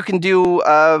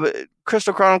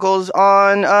Crystal Chronicles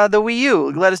on the Wii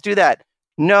U. Let us do that.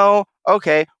 No,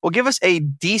 okay. Well, give us a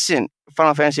decent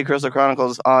Final Fantasy Crystal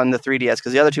Chronicles on the 3DS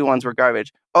because the other two ones were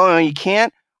garbage. Oh, no, you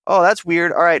can't? Oh, that's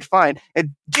weird. All right, fine.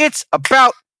 It's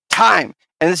about time.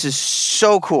 And this is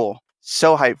so cool.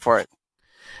 So hyped for it.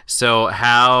 So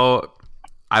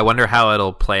I wonder how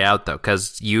it'll play out though,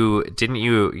 because you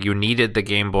needed the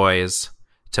Game Boys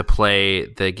to play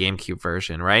the GameCube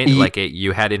version, right?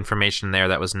 You had information there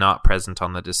that was not present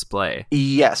on the display.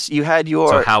 Yes, you had your.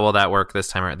 So how will that work this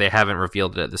time? They haven't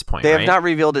revealed it at this point. They have not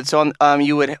revealed it. So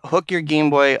you would hook your Game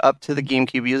Boy up to the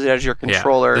GameCube, use it as your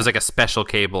controller. Yeah. There's like a special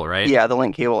cable, right? Yeah, the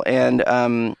link cable,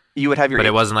 and you would have your. But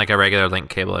it wasn't like a regular link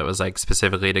cable. It was like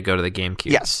specifically to go to the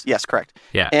GameCube. Yes, correct.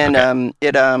 Yeah, and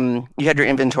you had your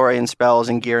inventory and spells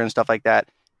and gear and stuff like that.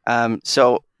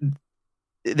 So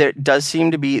there does seem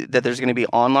to be that there's going to be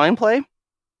online play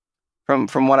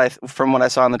from what I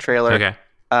saw in the trailer. Okay.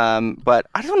 But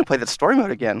I just want to play that story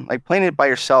mode again. Like playing it by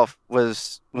yourself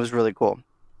was really cool.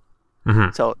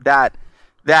 Mm-hmm. So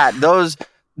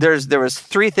there was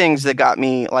three things that got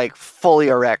me like fully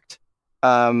erect.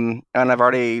 And I've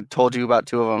already told you about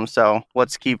two of them. So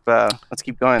let's keep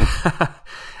going. Can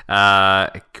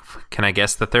I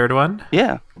guess the third one?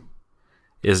 Yeah.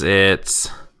 Is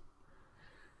it?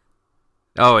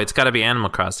 Oh, it's got to be Animal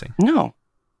Crossing. No.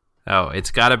 Oh,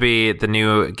 it's got to be the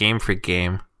new Game Freak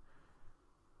game.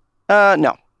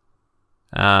 No.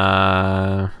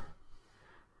 I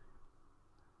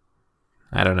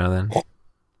don't know then.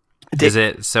 Is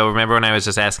it? So remember when I was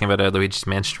just asking about a Luigi's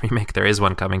Mansion remake? There is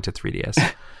one coming to 3DS.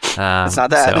 It's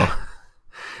not that. So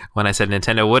when I said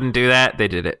Nintendo wouldn't do that, they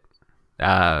did it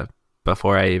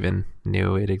before I even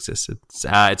knew it existed.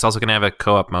 It's also going to have a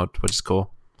co-op mode, which is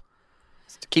cool.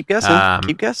 Keep guessing.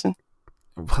 Keep guessing.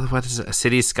 What is it?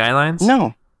 Cities Skylines?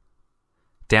 No.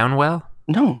 Downwell?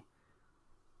 No.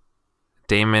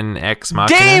 Daemon X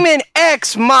Machina? Daemon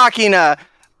X Machina!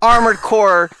 Armored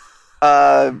Core,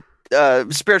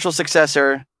 spiritual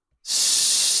successor.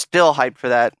 Still hyped for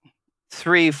that.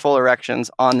 3 full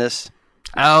erections on this.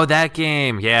 Oh, that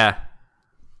game. Yeah.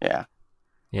 Yeah.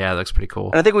 Yeah, it looks pretty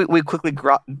cool. And I think we quickly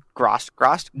glossed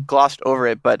over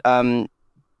it, but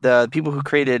the people who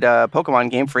created Pokemon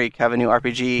Game Freak have a new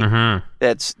RPG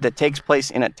that takes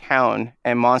place in a town,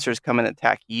 and monsters come and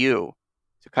attack you.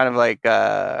 So kind of like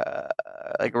a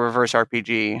reverse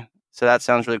RPG. So that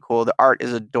sounds really cool. The art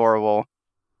is adorable.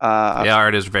 The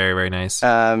art is very, very nice.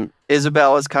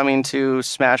 Isabelle is coming to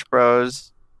Smash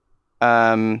Bros.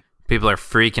 People are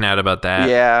freaking out about that.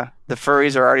 Yeah, the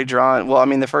furries are already drawn. Well, I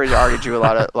mean, the furries already drew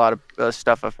a lot of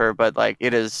stuff of her, but like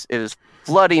it is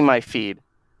flooding my feed.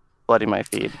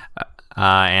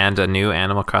 And a new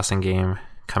Animal Crossing game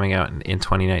coming out in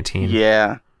 2019.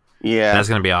 Yeah. That's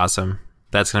gonna be awesome.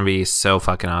 That's gonna be so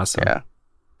fucking awesome. Yeah.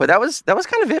 But that was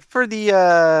kind of it for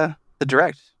the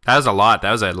direct. That was a lot.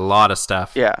 That was a lot of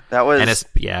stuff. Yeah, that was. And it's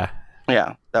Yeah,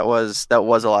 that was a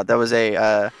lot. That was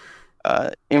a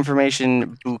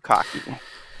information bukkake.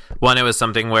 One, it was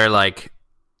something where like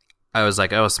I was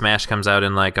like, oh, Smash comes out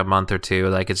in like a month or two.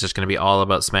 Like it's just going to be all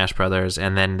about Smash Brothers.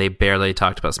 And then they barely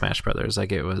talked about Smash Brothers.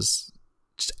 Like it was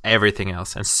just everything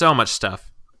else and so much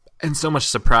stuff and so much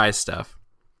surprise stuff.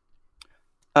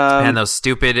 And those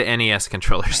stupid NES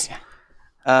controllers.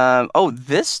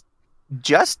 This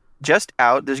just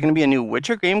out. There's going to be a new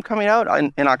Witcher game coming out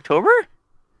in October.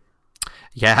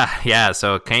 Yeah.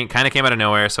 So it kind of came out of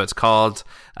nowhere. So it's called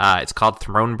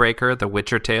Thronebreaker: The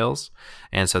Witcher Tales,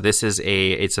 and so this is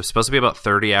it's supposed to be about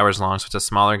 30 hours long. So it's a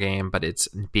smaller game, but it's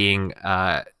being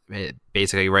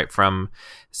basically right from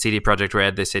CD Projekt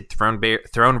Red. They said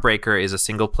Thronebreaker is a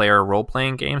single-player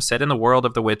role-playing game set in the world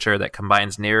of The Witcher that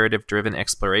combines narrative-driven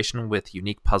exploration with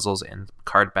unique puzzles and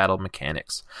card battle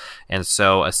mechanics. And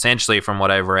so essentially, from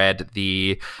what I've read,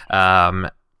 the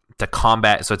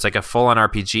combat, so it's like a full-on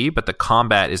RPG, but the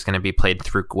combat is going to be played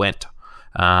through Gwent.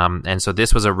 And so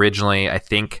this was originally, I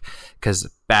think,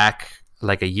 because back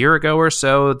like a year ago or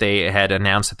so, they had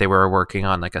announced that they were working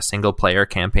on like a single-player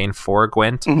campaign for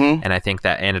Gwent, and I think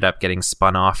that ended up getting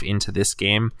spun off into this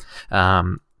game.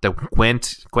 The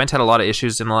Gwent had a lot of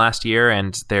issues in the last year,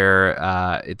 and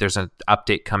there's an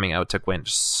update coming out to Gwent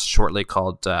shortly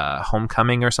called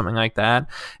Homecoming or something like that,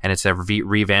 and it's a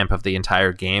revamp of the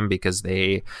entire game because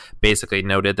they basically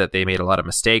noted that they made a lot of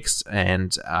mistakes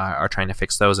and are trying to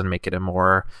fix those and make it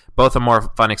both a more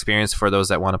fun experience for those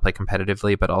that want to play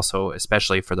competitively, but also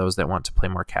especially for those that want to play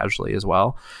more casually as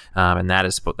well. And that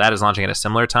is launching at a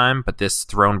similar time, but this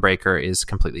Thronebreaker is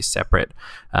completely separate.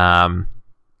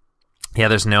 Yeah,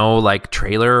 there's no like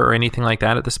trailer or anything like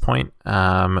that at this point.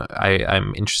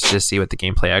 I'm interested to see what the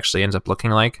gameplay actually ends up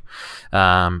looking like.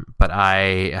 But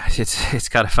it's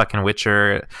got a fucking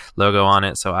Witcher logo on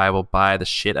it, so I will buy the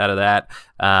shit out of that.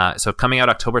 So coming out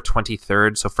October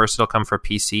 23rd. So first it'll come for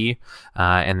PC,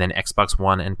 and then Xbox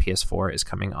One and PS4 is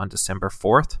coming on December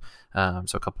 4th.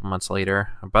 So a couple months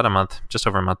later, about a month, just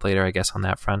over a month later, I guess, on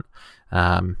that front.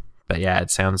 But yeah,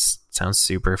 it sounds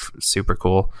super, super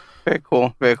cool. Very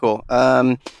cool. Very cool.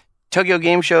 Tokyo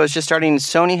Game Show is just starting.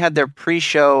 Sony had their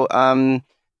pre-show.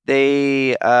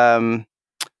 They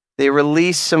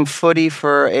released some footy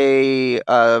for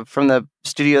from the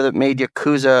studio that made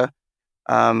Yakuza.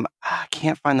 I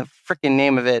can't find the freaking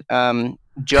name of it.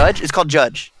 Judge. It's called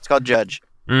Judge.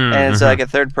 And it's like a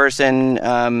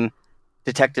third-person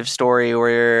detective story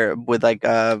where with like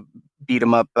beat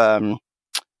 'em up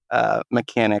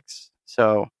mechanics.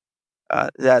 So.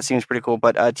 That seems pretty cool,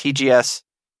 but TGS.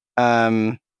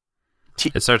 It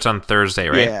starts on Thursday,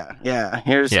 right? Yeah.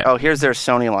 Here's their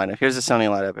Sony lineup. Here's the Sony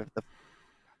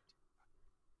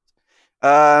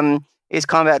lineup. Ace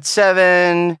Combat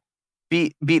 7,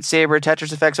 Beat Saber,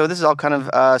 Tetris Effect. So this is all kind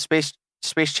of Space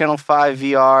Channel 5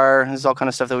 VR. This is all kind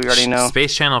of stuff that we already know.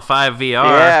 Space Channel 5 VR.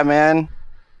 Yeah, man.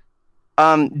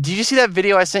 Did you see that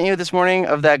video I sent you this morning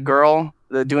of that girl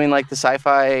doing like the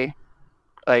sci-fi,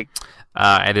 like?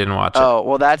 I didn't watch it. Oh,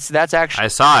 well, that's actually... I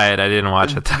saw it. I didn't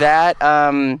watch it.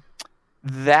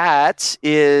 That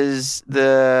is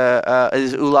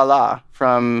is Ooh La La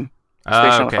from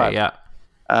Space Channel 5. Yeah.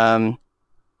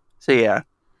 So yeah,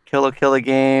 Kill a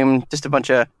Game, just a bunch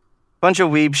of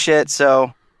weeb shit.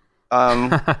 So,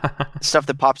 stuff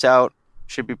that pops out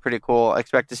should be pretty cool. I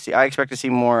expect to see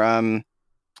more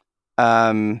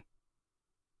Death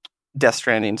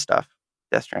Stranding stuff.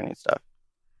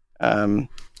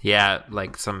 Yeah,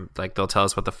 like they'll tell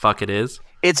us what the fuck it is.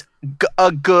 It's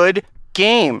a good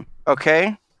game,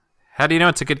 okay? How do you know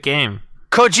it's a good game?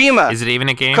 Kojima. Is it even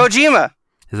a game? Kojima.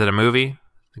 Is it a movie?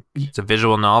 It's a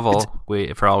visual novel.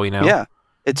 For all we know. Yeah,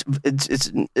 it's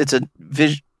a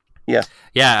Yeah.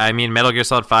 Yeah, I mean, Metal Gear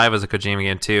Solid 5 was a Kojima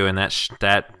game too, and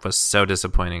that was so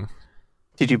disappointing.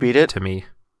 Did you beat it? To me.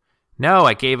 No,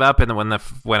 I gave up, and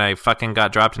when I fucking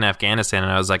got dropped in Afghanistan,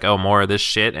 and I was like, oh, more of this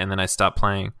shit, and then I stopped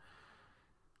playing.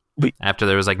 After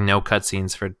there was like no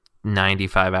cutscenes for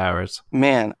 95 hours.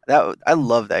 Man, I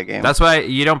love that game. That's why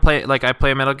you don't play, like I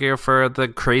play Metal Gear for the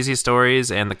crazy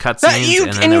stories and the cutscenes,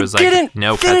 and then there was like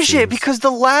no cutscenes. Finish it because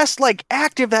the last like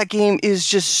act of that game is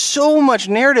just so much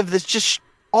narrative that's just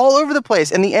all over the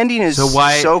place, and the ending is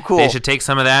so cool. They should take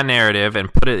some of that narrative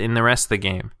and put it in the rest of the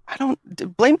game. I don't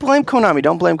blame Konami.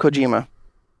 Don't blame Kojima.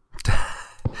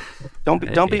 Don't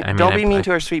be mean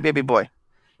to our sweet baby boy.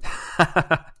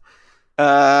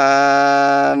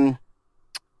 Capcom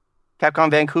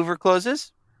Vancouver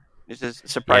closes. This is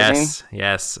surprising.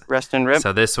 Yes. Rest and rip.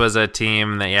 So this was a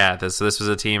team that this was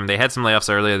a team. They had some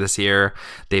layoffs earlier this year.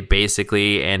 They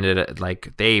basically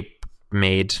they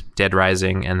made Dead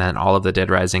Rising and then all of the Dead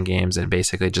Rising games, and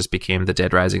basically just became the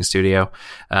Dead Rising studio.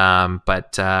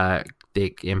 But the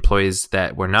employees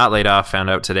that were not laid off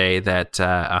found out today that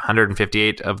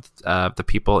 158 of the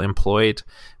people employed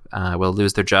will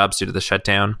lose their jobs due to the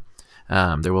shutdown.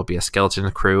 There will be a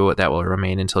skeleton crew that will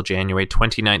remain until January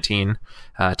 2019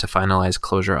 to finalize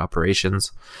closure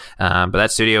operations. But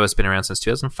that studio has been around since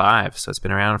 2005, so it's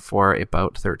been around for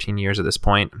about 13 years at this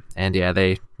point. And yeah,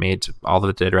 they made all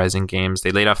the Dead Rising games.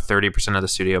 They laid off 30% of the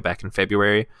studio back in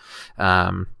February.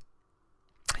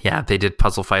 Yeah, they did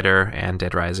Puzzle Fighter and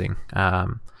Dead Rising.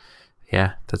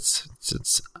 Yeah,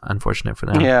 it's unfortunate for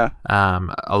them. Yeah.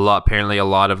 Apparently a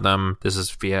lot of them, this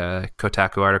is via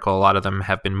Kotaku article, a lot of them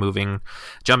have been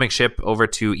jumping ship over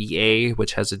to EA,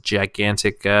 which has a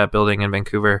gigantic building in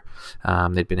Vancouver.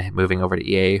 They've been moving over to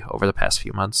EA over the past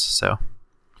few months. So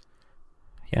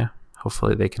yeah,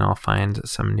 hopefully they can all find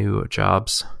some new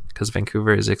jobs because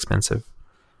Vancouver is expensive.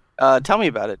 Tell me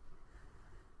about it.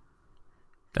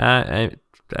 Nah.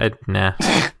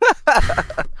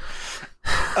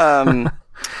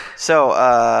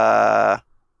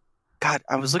 God,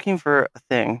 I was looking for a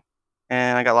thing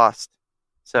and I got lost.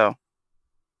 So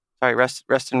sorry,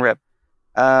 rest and rip.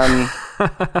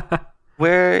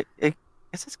 Where I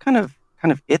guess it's kind of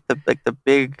it, the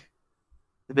big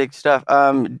stuff.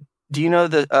 Do you know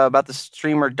about the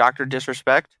streamer Dr.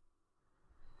 Disrespect?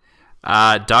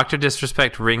 Dr.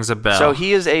 Disrespect rings a bell. So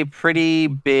he is a pretty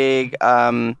big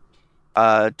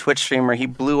Twitch streamer. He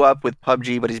blew up with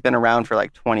PUBG, but he's been around for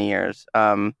like 20 years.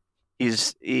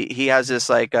 He has this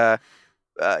like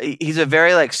he's a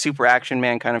very like super action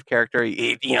man kind of character.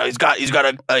 He's got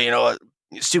a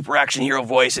super action hero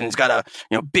voice, and he's got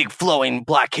a big flowing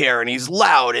black hair, and he's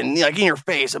loud and like in your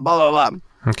face and blah blah blah.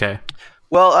 Okay.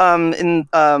 Well, in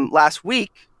last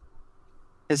week,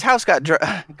 his house got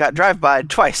drive-by'd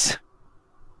twice.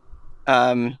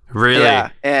 Really?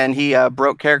 Yeah, and he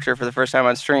broke character for the first time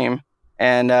on stream,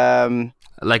 and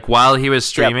like while he was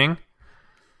streaming. Yep.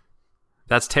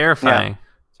 That's terrifying. Yeah.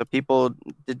 So people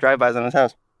did drive-bys on his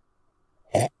house.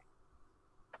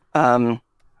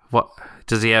 What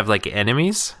does he have, like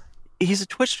enemies? He's a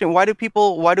Twitch streamer. Why do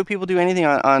people do anything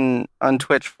on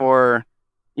Twitch for,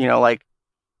 like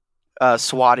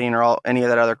swatting or any of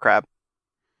that other crap?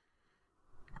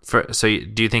 Do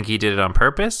you think he did it on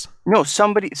purpose? No,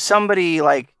 somebody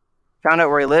like found out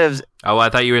where he lives. Oh, I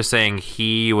thought you were saying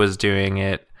he was doing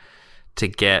it to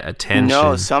get attention.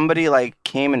 No, somebody like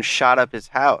came and shot up his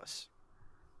house.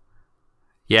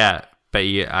 Yeah, but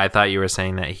I thought you were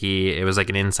saying that it was like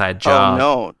an inside job.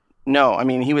 Oh, no. I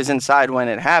mean, he was inside when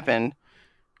it happened.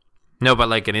 No, but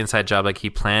like an inside job, like he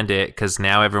planned it because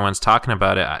now everyone's talking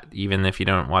about it, even if you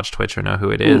don't watch Twitch or know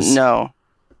who it is. No.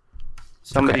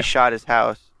 Somebody shot his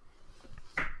house.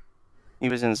 He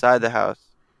was inside the house.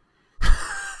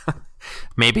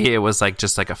 Maybe it was like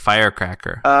just like a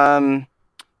firecracker.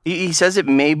 He says it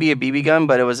may be a BB gun,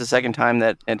 but it was the second time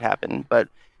that it happened. But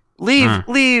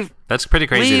leave. That's pretty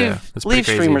crazy. Leave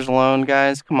streamers alone,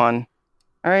 guys. Come on.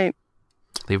 All right.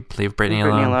 Leave Brittany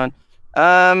alone.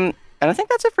 And I think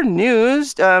that's it for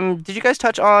news. Did you guys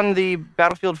touch on the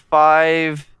Battlefield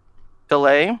 5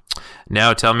 delay?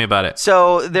 No, tell me about it.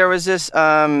 So there was this.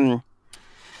 Let's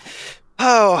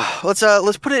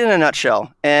put it in a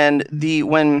nutshell. And you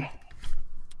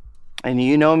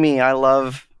know me, I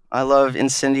love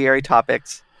incendiary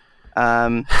topics.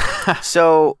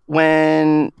 So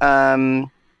when Call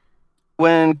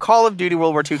of Duty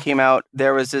World War II came out,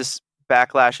 there was this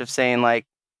backlash of saying like,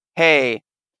 hey,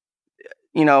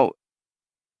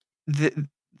 the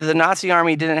Nazi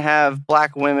army didn't have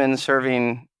black women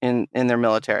serving in their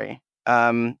military.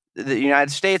 The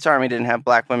United States Army didn't have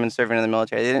black women serving in the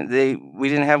military. We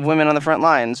didn't have women on the front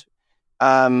lines.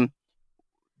 And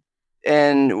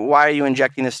why are you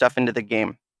injecting this stuff into the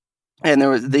game? And there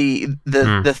was the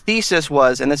thesis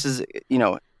was, and this is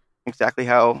exactly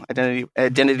how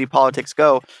identity politics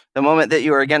go. The moment that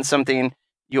you are against something,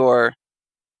 you're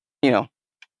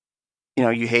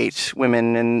you hate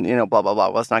women and blah blah blah.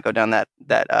 Let's not go down that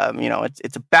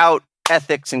it's about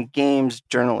ethics and games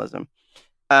journalism.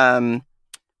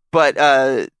 But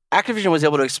Activision was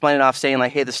able to explain it off, saying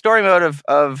like, hey, the story mode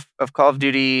of Call of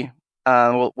Duty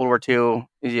World War II,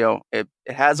 it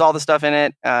has all the stuff in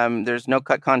it. There's no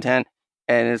cut content,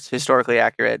 and it's historically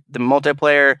accurate. The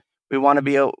multiplayer, we want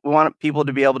people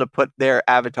to be able to put their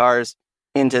avatars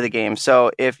into the game.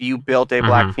 So if you built a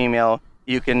black female,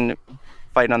 you can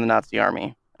fight on the Nazi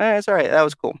army. It's all right. That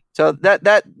was cool. So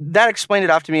that explained it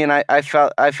off to me, and I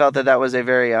felt that was a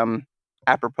very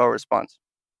apropos response.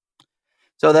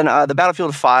 So then the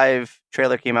Battlefield 5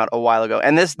 trailer came out a while ago,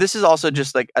 and this is also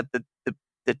just like at the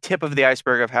tip of the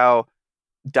iceberg of how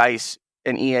DICE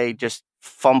and EA just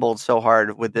fumbled so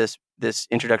hard with this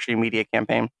introductory media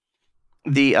campaign.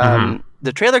 The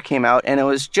trailer came out, and it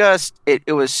was just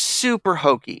it was super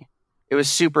hokey. It was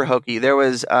super hokey. There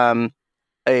was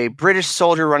a British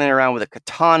soldier running around with a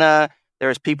katana. There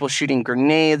was people shooting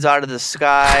grenades out of the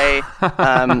sky.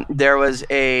 There was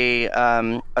a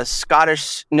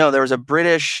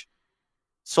British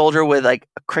soldier with like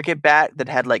a cricket bat that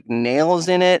had like nails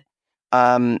in it.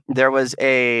 There was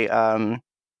a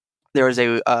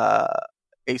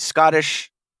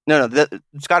Scottish No, the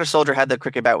Scottish soldier had the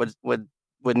cricket bat with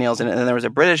nails in it, and then there was a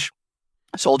British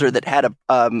soldier that had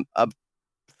a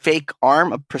fake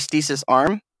arm, a prosthesis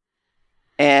arm,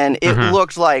 and it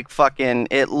looked like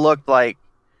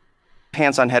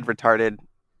pants on head retarded.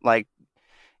 Like,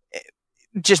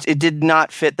 it did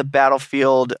not fit the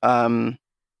battlefield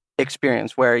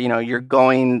experience where you're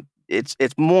going. It's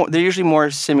more. They're usually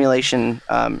more simulation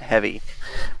heavy.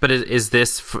 But is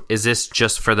this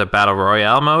just for the battle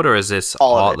royale mode, or is this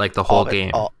all like the whole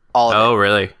game? All of it.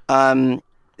 Really? And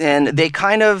they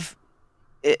kind of,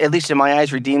 at least in my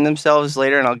eyes, redeemed themselves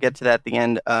later, and I'll get to that at the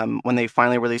end when they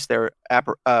finally released their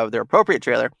appropriate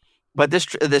trailer. But this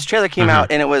trailer came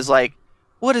out, and it was like,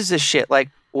 what is this shit? Like,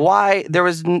 why there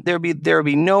would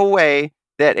be no way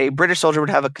that a British soldier would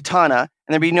have a katana,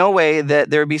 and there'd be no way that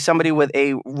there would be somebody with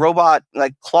a robot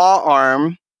like claw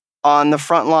arm on the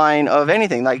front line of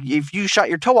anything. Like, if you shot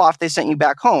your toe off, they sent you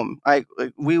back home.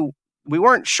 We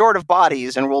weren't short of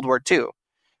bodies in World War II.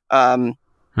 It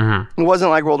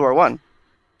wasn't like World War I.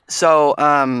 So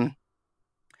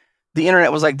the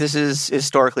internet was like, this is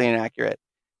historically inaccurate.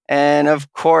 And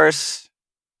of course,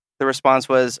 the response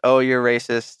was, oh, you're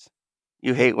racist.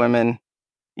 You hate women.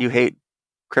 You hate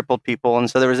crippled people.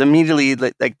 And so there was immediately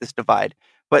like this divide.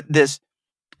 But there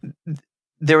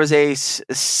was a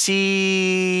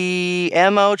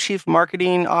CMO, Chief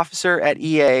Marketing Officer at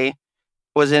EA,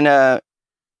 was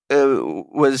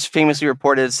famously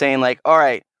reported saying like, all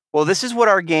right, well, this is what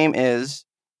our game is.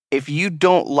 If you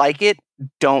don't like it,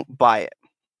 don't buy it.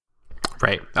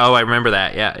 Right. Oh, I remember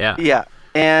that. Yeah. Yeah.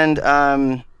 And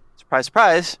surprise,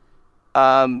 surprise,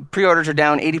 pre-orders are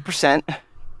down 80%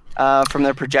 from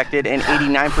their projected, and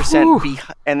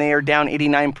 89% and they are down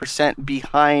 89%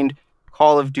 behind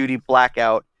Call of Duty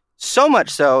Blackout. So much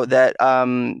so that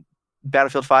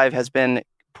Battlefield 5 has been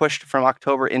pushed from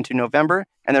October into November,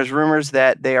 and there's rumors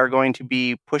that they are going to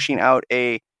be pushing out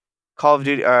a Call of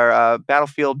Duty or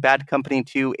Battlefield Bad Company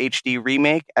 2 HD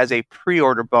remake as a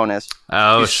pre-order bonus.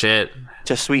 Oh, shit.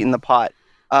 To sweeten the pot.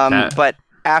 But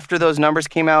after those numbers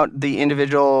came out, the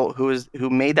individual who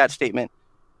made that statement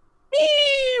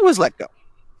was let go.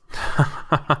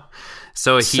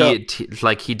 So he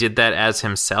did that as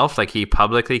himself? Like, he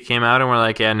publicly came out and were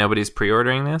like, yeah, nobody's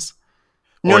pre-ordering this?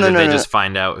 Or did they just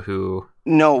find out who?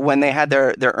 No, when they had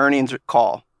their earnings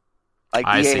call. Like,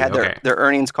 EA had their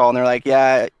earnings call, and they're like,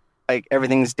 yeah, like,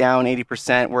 everything's down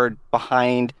 80%. We're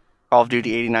behind Call of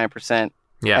Duty 89%.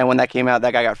 Yeah. And when that came out,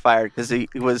 that guy got fired because he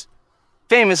was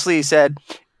famously said,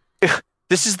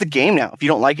 this is the game now. If you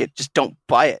don't like it, just don't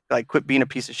buy it. Like, quit being a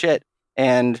piece of shit.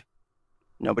 And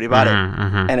nobody bought it.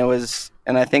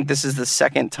 And I think this is the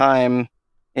second time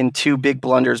in two big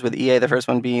blunders with EA, the first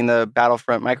one being the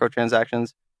Battlefront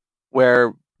microtransactions,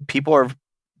 where people are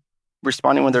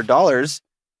responding with their dollars,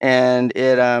 and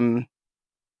the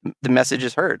message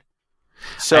is heard.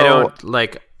 So I don't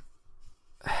like,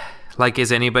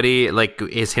 is anybody, like,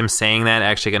 is him saying that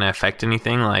actually going to affect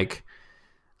anything? Like,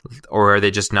 or are they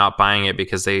just not buying it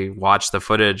because they watched the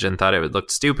footage and thought it would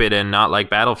look stupid and not like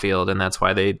Battlefield, and that's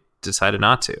why they decided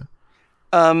not to?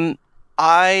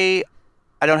 I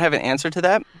don't have an answer to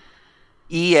that.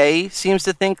 EA seems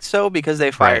to think so because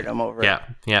they fired him over it.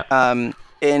 Yeah.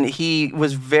 And he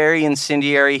was very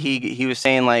incendiary. He was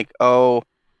saying like, oh,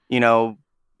 I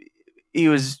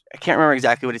can't remember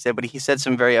exactly what he said, but he said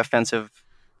some very offensive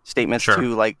statements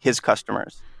to like his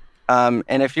customers. And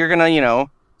if you're gonna,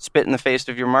 spit in the face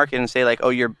of your market and say like, oh,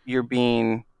 you're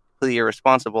being completely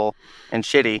irresponsible and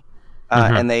shitty,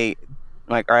 and they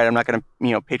like, all right, I'm not gonna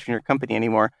patron your company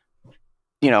anymore.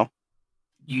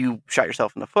 You shot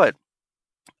yourself in the foot.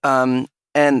 And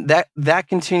that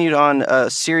continued on a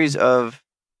series of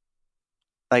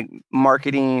like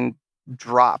marketing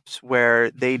drops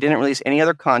where they didn't release any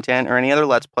other content or any other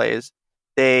Let's Plays.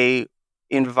 They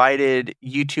invited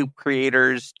YouTube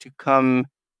creators to come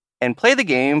and play the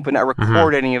game, but not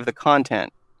record any of the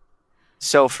content.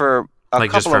 So for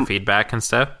just for feedback and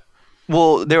stuff?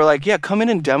 Well, they were like, yeah, come in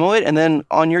and demo it, and then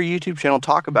on your YouTube channel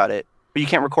talk about it, but you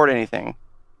can't record anything.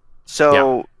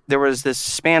 So there was this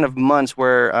span of months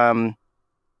where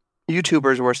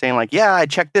YouTubers were saying like, yeah, I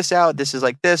checked this out. This is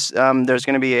like this. There's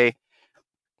going to be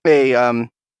an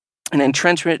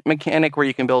entrenchment mechanic where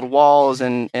you can build walls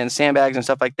and sandbags and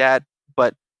stuff like that.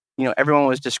 But, everyone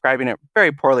was describing it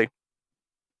very poorly.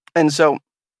 And so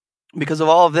because of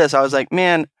all of this, I was like,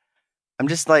 man, I'm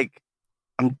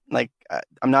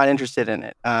not interested in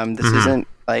it. This isn't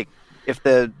like, if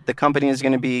the company is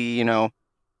going to be,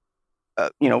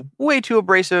 way too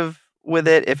abrasive with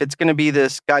it, if it's going to be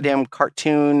this goddamn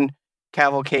cartoon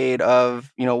cavalcade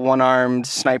of, one-armed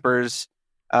snipers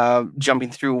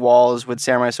jumping through walls with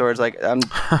samurai swords, like I'm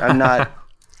not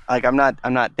Like I'm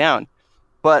not down.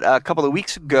 But a couple of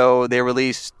weeks ago, they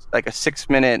released like a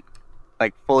 6-minute,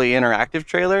 like fully interactive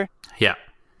trailer. Yeah.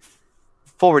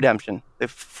 Full redemption. They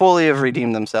fully have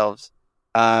redeemed themselves.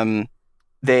 The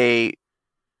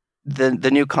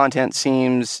new content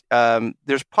seems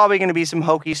there's probably going to be some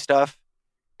hokey stuff,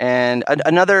 and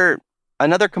another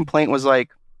complaint was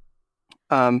like,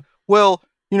 well,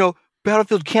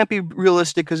 Battlefield can't be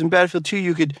realistic because in Battlefield 2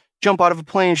 you could jump out of a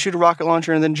plane, shoot a rocket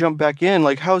launcher, and then jump back in.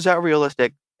 Like, how is that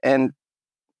realistic? And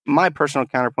my personal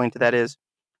counterpoint to that is,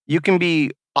 you can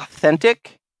be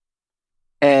authentic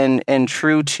and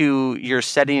true to your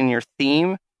setting and your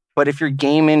theme, but if your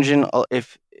game engine,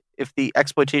 if the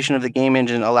exploitation of the game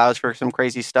engine allows for some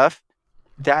crazy stuff,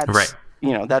 that's right.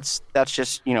 That's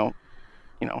just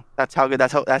that's how good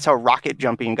that's how rocket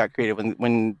jumping got created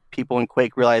when people in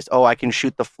Quake realized, oh, I can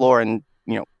shoot the floor and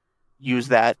use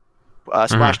that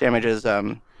splash damage as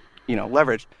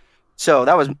leverage. So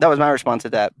that was my response to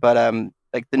that. But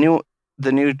like the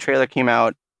new trailer came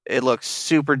out, it looks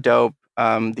super dope.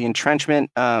 The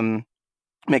entrenchment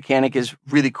mechanic is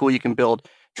really cool. You can build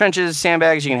trenches,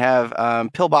 sandbags. You can have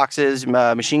pillboxes,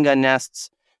 machine gun nests.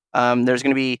 There's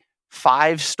going to be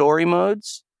 5 story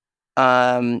modes,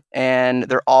 and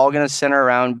they're all going to center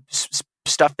around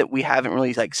stuff that we haven't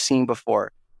really like seen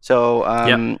before. So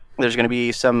there's going to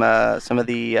be some of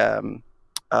the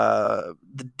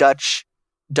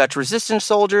Dutch resistance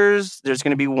soldiers. There's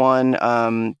going to be one.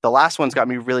 The last one's got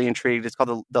me really intrigued. It's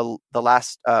called the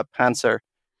Last Panzer,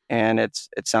 and it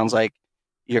sounds like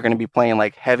you're going to be playing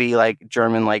like heavy, like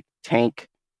German, like tank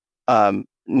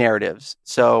narratives.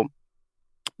 So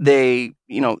there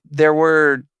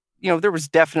was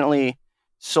definitely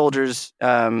soldiers,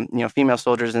 female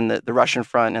soldiers in the Russian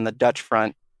front and the Dutch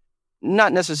front,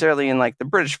 not necessarily in like the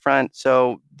British front.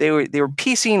 So they were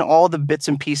piecing all the bits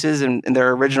and pieces, and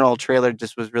their original trailer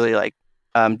just was really like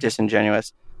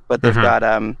disingenuous. But they've got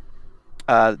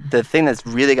the thing that's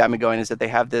really got me going is that they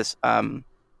have this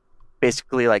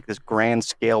basically like this grand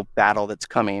scale battle that's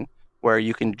coming, where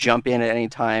you can jump in at any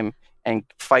time and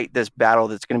fight this battle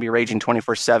that's going to be raging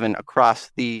 24/7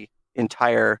 across the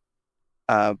entire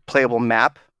playable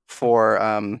map for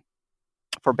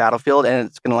Battlefield, and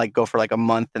it's going to like go for like a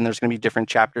month, and there's going to be different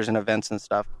chapters and events and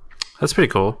stuff. That's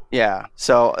pretty cool. Yeah.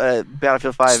 So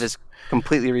Battlefield 5 has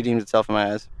completely redeemed itself in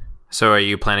my eyes. So are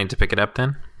you planning to pick it up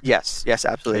then? Yes,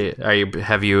 absolutely.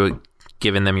 Have you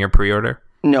given them your pre-order?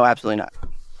 No, absolutely not.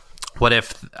 What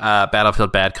if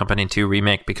Battlefield Bad Company 2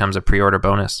 Remake becomes a pre-order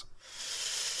bonus?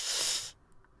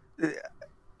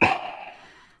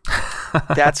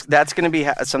 That's going to be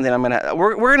something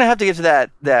we're going to have to get to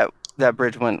that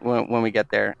bridge when we get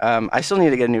there. I still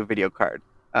need to get a new video card.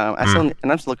 I'm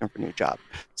still looking for a new job.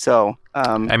 So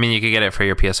I mean, you could get it for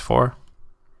your PS4.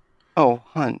 Oh,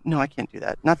 hun, no, I can't do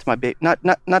that. Not to my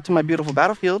not to my beautiful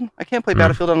Battlefield. I can't play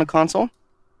Battlefield on a console.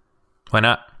 Why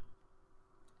not?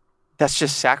 That's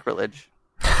just sacrilege.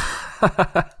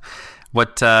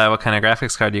 What kind of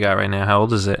graphics card you got right now? How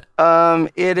old is it?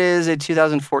 It is a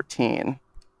 2014.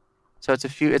 So it's a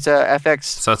FX.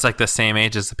 So it's like the same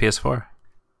age as the PS4.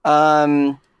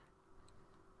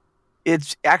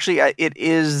 It's actually it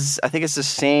is. I think it's the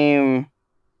same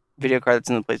video card that's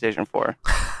in the PlayStation 4.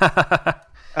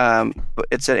 But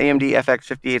it's an AMD FX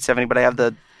 5870. But I have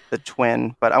the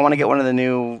twin. But I want to get one of the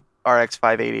new RX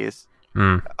 580s.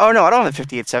 Oh no, I don't have the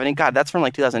 5870. God, that's from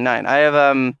like 2009. I have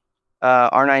R9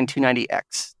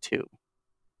 290X too.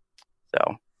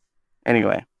 So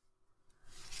anyway,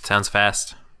 sounds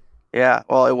fast. Yeah,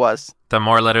 well, it was. The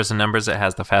more letters and numbers it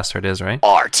has, the faster it is, right?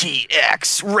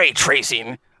 RTX ray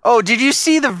tracing. Oh, did you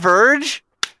see The Verge?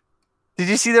 Did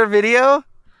you see their video?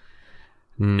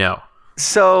 No.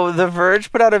 So The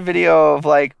Verge put out a video of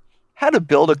like how to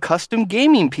build a custom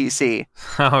gaming PC.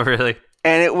 Oh, really?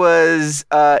 And it was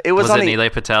on it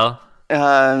Nilay Patel?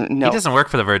 No. He doesn't work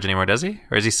for The Verge anymore, does he?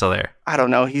 Or is he still there? I don't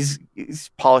know. He's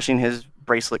polishing his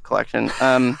bracelet collection.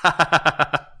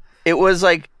 It was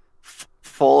like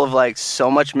full of like so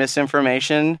much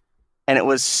misinformation, and it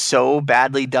was so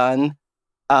badly done.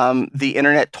 The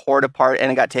internet tore it apart,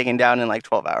 and it got taken down in like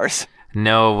 12 hours.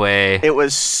 No way. It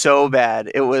was so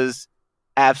bad. It was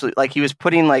absolutely like he was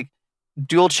putting like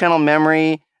dual channel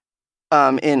memory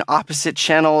in opposite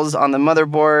channels on the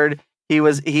motherboard.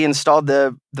 He installed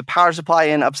the power supply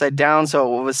in upside down,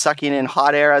 so it was sucking in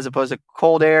hot air as opposed to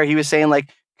cold air. He was saying like,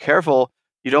 careful,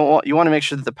 you want to make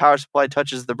sure that the power supply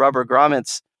touches the rubber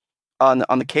grommets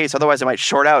on the case, otherwise it might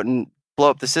short out and blow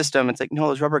up the system. It's like, no,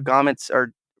 those rubber grommets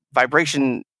are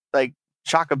vibration like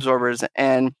shock absorbers.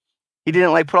 And he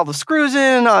didn't like put all the screws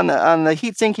in on the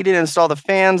heatsink. He didn't install the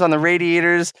fans on the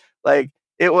radiators. Like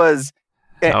it was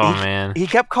Oh, man. He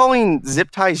kept calling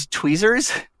zip ties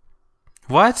tweezers.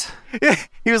 What?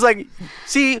 He was like,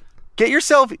 see,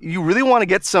 you really want to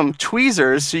get some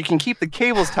tweezers so you can keep the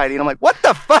cables tidy. And I'm like, what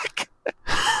the fuck?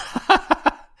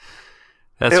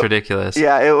 That's ridiculous.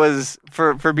 Yeah, it was,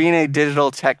 for being a digital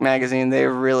tech magazine, they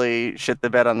really shit the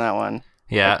bed on that one.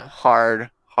 Yeah. Like,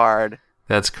 hard.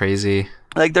 That's crazy.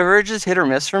 Like, The Verge is hit or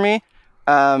miss for me.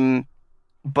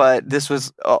 But this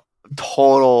was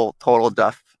total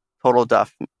duff,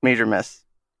 major miss.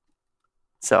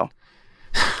 So.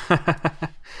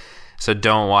 So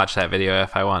don't watch that video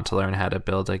if I want to learn how to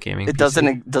build a gaming It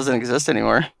PC. doesn't exist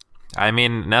anymore. I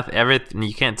mean, everything,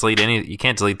 you can't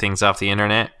delete things off the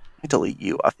internet. I delete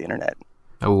you off the internet.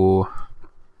 Oh.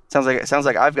 Sounds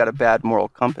like I've got a bad moral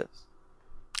compass.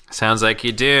 Sounds like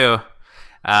you do.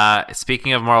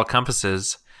 Speaking of moral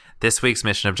compasses, this week's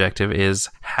mission objective is: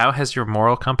 how has your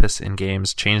moral compass in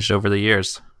games changed over the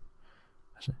years?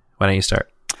 Why don't you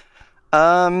start?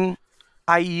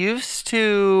 I used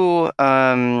to,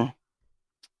 when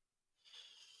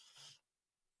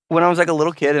I was like a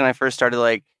little kid and I first started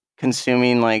like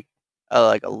consuming like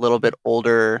a little bit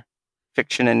older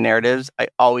fiction and narratives, I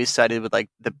always sided with like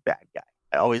the bad guy.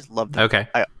 I always loved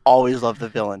I always loved the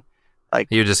villain. Like,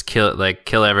 you just kill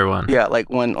everyone. Yeah, like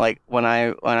when I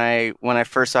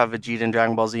first saw Vegeta in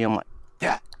Dragon Ball Z, I'm like,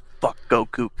 yeah, fuck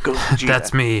Goku, go Vegeta.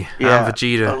 That's me. Yeah, I'm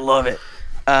Vegeta. I love it.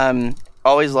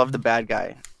 Always loved the bad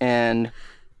guy, and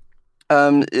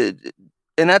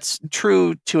that's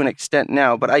true to an extent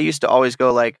now. But I used to always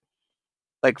go like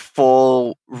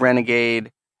full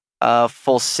renegade,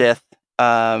 full Sith.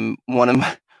 One of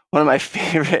my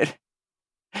favorite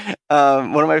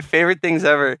things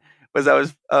ever was I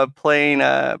was playing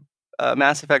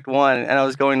Mass Effect 1, and I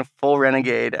was going to full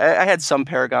renegade. I had some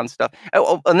Paragon stuff,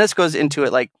 and this goes into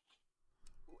it. Like,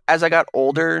 as I got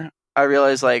older, I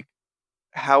realized, like,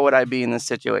 how would I be in this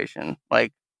situation?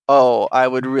 Like, oh, I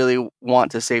would really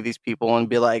want to save these people and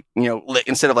be like,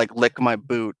 instead of like lick my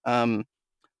boot. I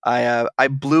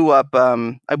blew up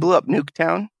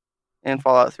Nuketown in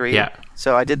Fallout 3. Yeah.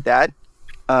 So I did that,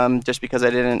 just because I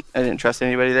didn't trust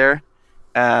anybody there.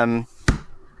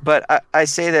 But I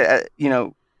say that,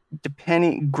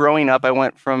 growing up, I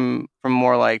went from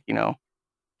more like, kill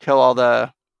all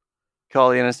the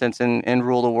innocents and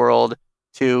rule the world,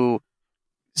 to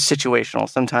situational.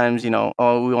 Sometimes, we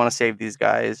want to save these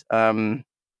guys.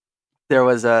 There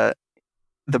was the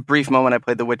brief moment I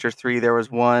played The Witcher 3, there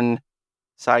was one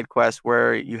side quest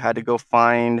where you had to go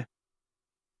find,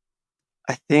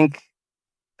 I think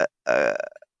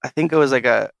it was like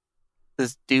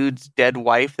this dude's dead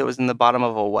wife that was in the bottom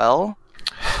of a well.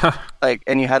 Like,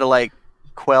 and you had to like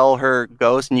quell her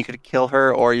ghost, and you could kill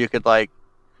her, or you could like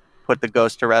put the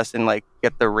ghost to rest and like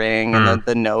get the ring and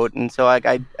the note. And so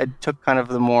I took kind of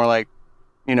the more like,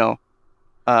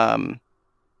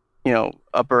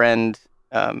 upper end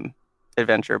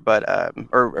adventure, but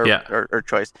or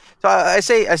choice. So I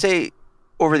say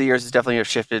over the years it's definitely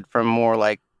shifted from more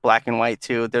like black and white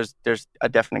to there's a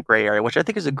definite gray area, which I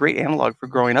think is a great analog for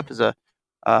growing up as a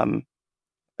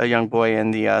young boy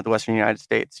in the Western United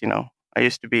States. I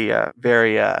used to be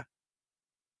very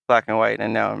black and white,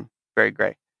 and now I'm very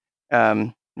gray.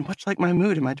 Much like my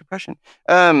mood and my depression.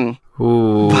 But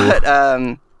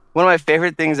one of my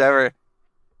favorite things ever,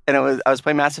 and I was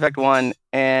playing Mass Effect 1,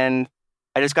 and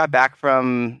I just got back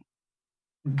from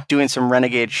doing some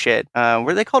Renegade shit.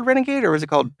 Were they called Renegade, or was it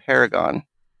called Paragon?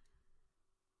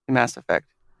 Mass Effect.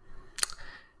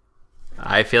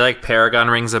 I feel like Paragon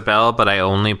rings a bell, but I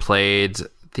only played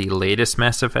the latest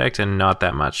Mass Effect and not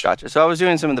that much. Gotcha. So I was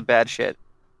doing some of the bad shit,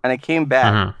 and I came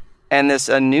back, and this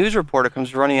news reporter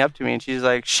comes running up to me, and she's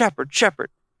like, Shepard,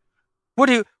 what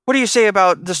do you say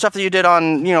about the stuff that you did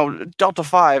on Delta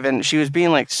 5? And she was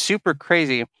being like super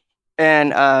crazy,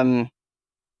 and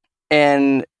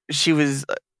she was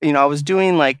I was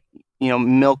doing like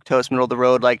milquetoast, middle of the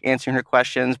road, like answering her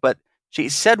questions, but she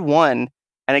said one,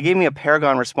 and it gave me a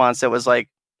Paragon response that was like,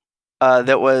 end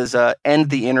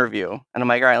the interview. And I'm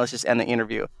like, all right, let's just end the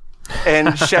interview.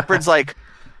 And Shepard's like,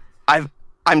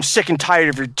 I'm sick and tired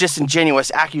of your disingenuous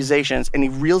accusations. And he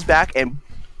reels back and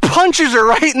punches her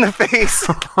right in the face.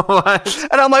 What?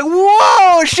 And I'm like,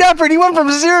 whoa, Shepard, you went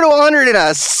from 0 to 100 in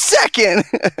a second.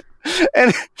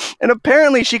 and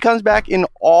apparently she comes back in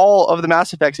all of the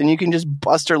Mass Effects, and you can just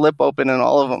bust her lip open in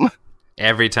all of them.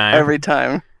 Every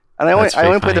time. And I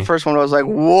only played the first one. I was like,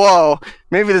 whoa,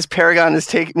 maybe this Paragon is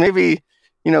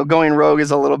going rogue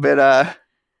is a little bit, I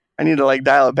need to like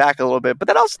dial it back a little bit. But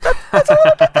that's a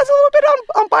little bit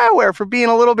on BioWare for being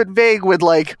a little bit vague with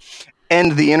like,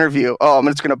 end the interview. Oh, I'm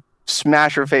just going to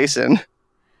smash her face in.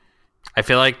 I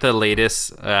feel like the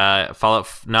latest Fallout,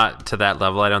 not to that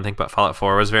level, I don't think, but Fallout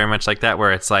 4 was very much like that,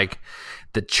 where it's like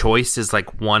the choice is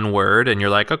like one word, and you're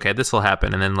like, okay, this will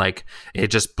happen, and then like it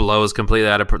just blows completely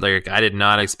out of like I did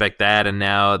not expect that, and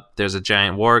now there's a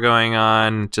giant war going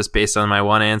on just based on my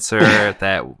one answer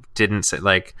that didn't say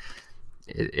like.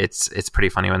 It's pretty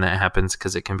funny when that happens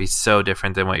because it can be so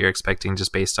different than what you're expecting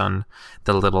just based on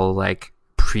the little like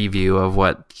preview of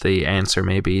what the answer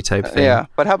may be type thing. Yeah,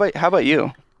 but how about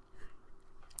you?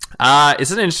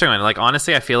 It's an interesting one. Like,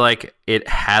 honestly, I feel like it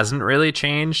hasn't really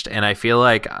changed, and I feel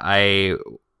like I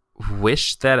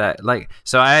wish that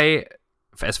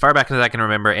as far back as I can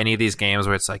remember, any of these games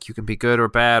where it's like you can be good or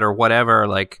bad or whatever,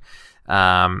 like,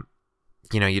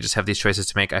 you just have these choices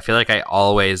to make. I feel like I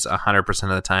always 100% of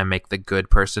the time make the good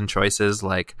person choices.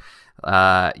 Like,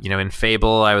 in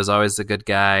Fable, I was always the good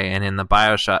guy, and in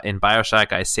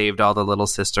Bioshock, I saved all the little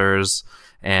sisters,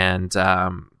 and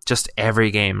just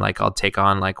every game, like I'll take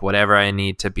on like whatever I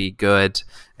need to be good.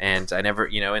 And I never,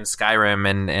 in Skyrim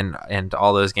and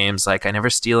all those games, like I never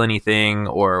steal anything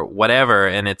or whatever.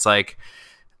 And it's like,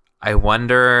 I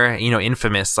wonder,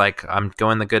 Infamous, like I'm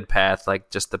going the good path,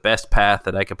 like just the best path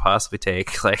that I could possibly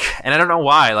take. Like, and I don't know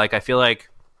why, like, I feel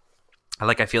like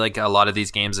a lot of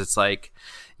these games, it's like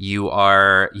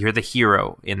you're the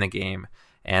hero in the game.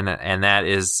 And that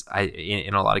is,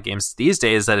 in a lot of games these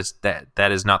days, that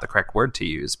is not the correct word to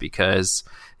use, because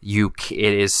it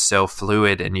is so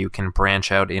fluid and you can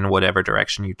branch out in whatever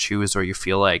direction you choose or you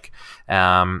feel like.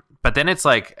 But then it's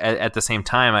like at the same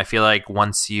time, I feel like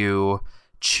once you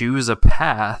choose a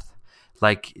path,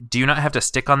 like, do you not have to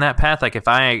stick on that path? Like, if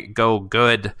I go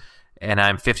good and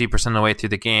I'm 50% of the way through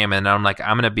the game and I'm like,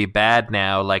 I'm going to be bad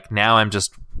now, like now I'm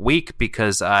just weak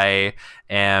because I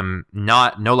am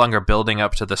no longer building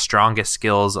up to the strongest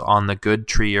skills on the good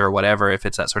tree or whatever, if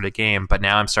it's that sort of game, but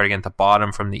now I'm starting at the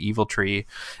bottom from the evil tree.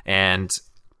 And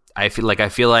I feel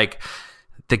like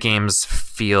the games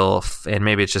feel, and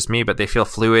maybe it's just me, but they feel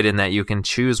fluid in that you can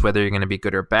choose whether you're going to be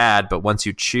good or bad, but once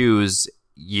you choose,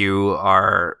 you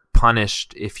are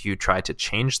punished if you try to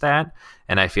change that.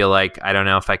 And I feel like I don't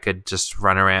know if I could just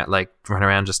run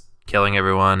around just killing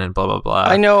everyone and blah blah blah.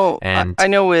 I know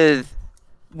with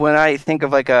when I think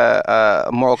of like a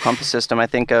moral compass system, I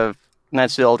think of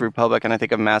Knights of the Old Republic and I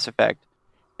think of Mass Effect.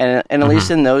 And at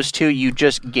least in those two, you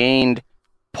just gained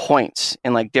points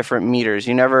in like different meters.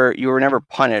 You were never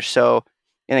punished. So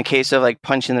in the case of like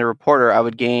punching the reporter, I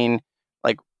would gain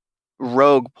like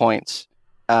rogue points.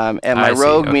 And my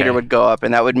rogue meter would go up,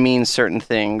 and that would mean certain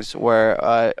things. Or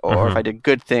if I did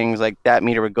good things, like that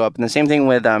meter would go up. And the same thing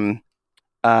with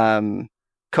KOTOR.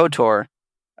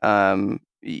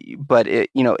 But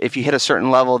if you hit a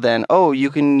certain level, then you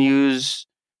can use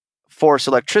force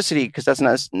electricity because that's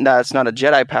not a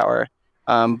Jedi power.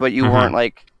 But you weren't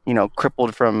like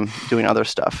crippled from doing other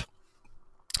stuff.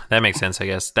 That makes sense, I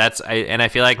guess. I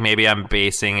feel like maybe I'm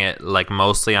basing it like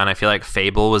mostly on, I feel like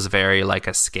Fable was very like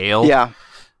a scale. Yeah.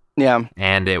 Yeah.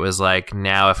 And it was like,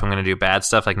 now if I'm going to do bad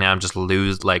stuff, like now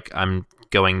I'm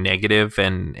going negative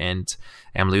and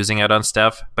am losing out on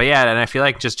stuff. But yeah, and I feel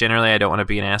like just generally I don't want to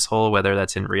be an asshole, whether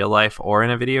that's in real life or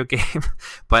in a video game.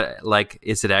 But like,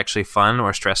 is it actually fun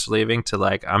or stress relieving to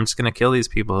like, I'm just going to kill these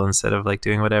people instead of like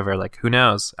doing whatever? Like, who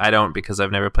knows? I don't, because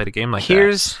I've never played a game like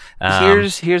that.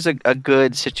 Here's a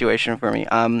good situation for me.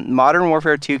 Modern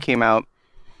Warfare 2 came out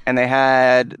and they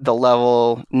had the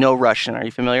level No Russian. Are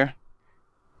you familiar?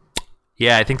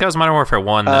 Yeah, I think that was Modern Warfare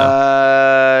 1,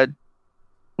 though.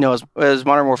 No, it was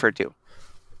Modern Warfare 2.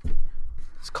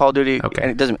 It's Call of Duty. Okay.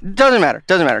 And it doesn't matter.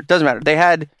 They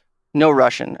had no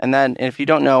Russian. And then, if you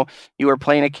don't know, you are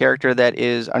playing a character that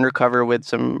is undercover with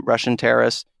some Russian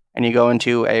terrorists, and you go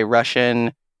into a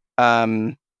Russian,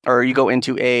 or you go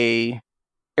into a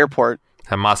airport.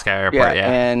 A Moscow airport, yeah.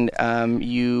 And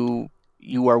you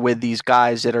are with these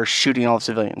guys that are shooting all the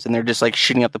civilians, and they're just like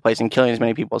shooting up the place and killing as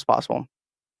many people as possible.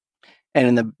 And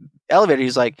in the elevator,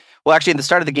 he's like, well, actually, at the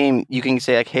start of the game, you can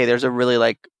say, like, hey, there's a really,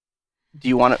 like, do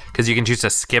you want to... Because you can choose to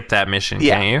skip that mission,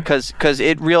 can't you? Because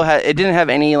it didn't have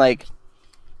any, like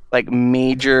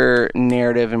major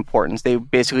narrative importance. They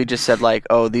basically just said, like,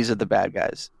 oh, these are the bad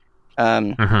guys.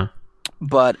 But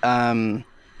when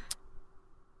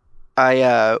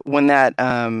that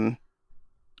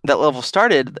level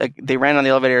started, like, they ran on the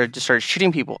elevator and just started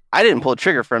shooting people. I didn't pull the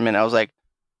trigger for a minute. I was like,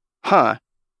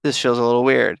 this feels a little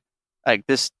weird. Like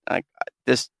this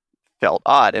felt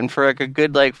odd, and for like a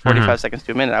good 45 seconds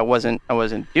to a minute, I wasn't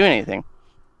doing anything,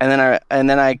 and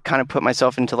then I kind of put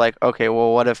myself into like, okay,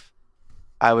 well, what if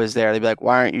I was there? They'd be like,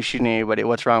 why aren't you shooting anybody?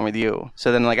 What's wrong with you?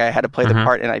 So then like I had to play the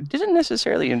part, and I didn't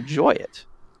necessarily enjoy it.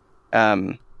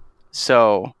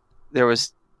 So there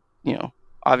was,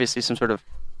 obviously some sort of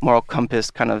moral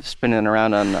compass kind of spinning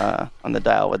around on the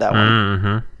dial with that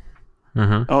one.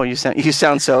 Oh, you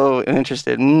sound so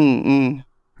interested. No,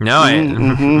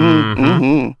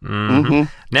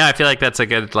 No, I feel like that's a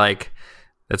good point.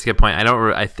 I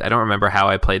don't remember how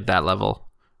I played that level,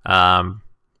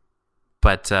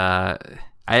 but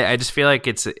I just feel like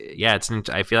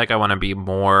I feel like I want to be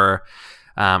more.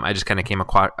 I just kind of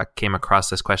came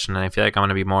across this question, and I feel like I want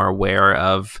to be more aware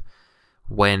of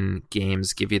when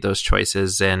games give you those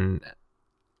choices and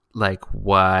like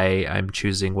why I'm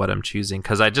choosing what I'm choosing,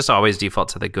 because I just always default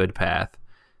to the good path,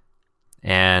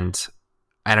 and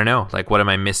I don't know, like, what am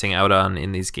I missing out on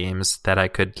in these games that I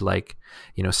could, like,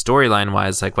 storyline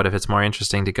wise, like, what if it's more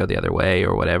interesting to go the other way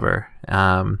or whatever?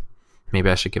 Maybe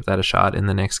I should give that a shot in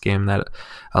the next game that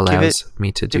allows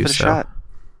me to do so. Give it a shot.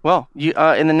 Well, you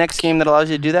in the next game that allows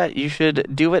you to do that, you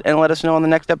should do it and let us know on the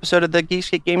next episode of the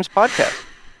Geekscape Games podcast.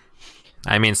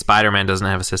 I mean, Spider-Man doesn't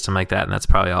have a system like that, and that's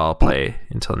probably all I'll play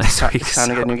until next week. Time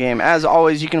to get a new game. As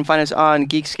always, you can find us on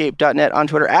Geekscape.net, on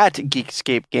Twitter at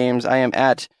Geekscape Games. I am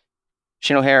at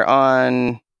Shane O'Hare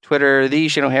on Twitter, the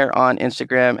Shane O'Hare on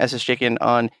Instagram, SS Chicken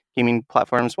on gaming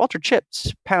platforms, Walter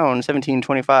Chips, pound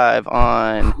 1725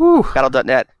 on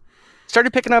Battle.net.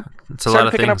 Started picking up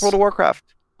World of Warcraft.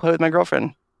 Play with my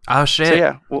girlfriend. Oh shit! So,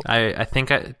 yeah, I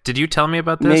think did you tell me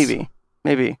about this?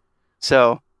 Maybe.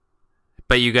 So.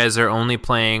 But you guys are only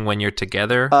playing when you're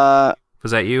together?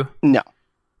 Was that you? No.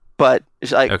 But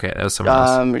it's like, okay, that was someone else.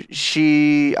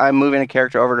 I'm moving a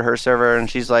character over to her server, and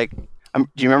she's like, do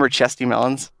you remember Chesty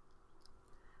Melons?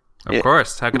 Of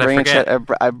course. How could I forget?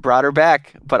 I brought her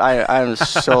back, but I'm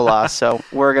so lost. So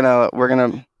we're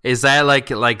gonna. Is that like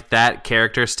that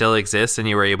character still exists, and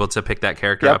you were able to pick that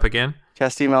character up again?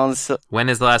 Chesty Melons. When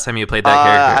is the last time you played that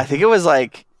character? I think it was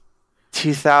like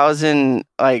 2000.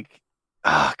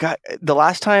 Oh God, the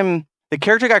last time the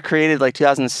character got created, like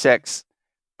 2006,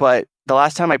 but the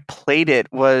last time I played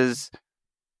it was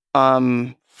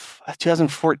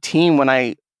 2014 when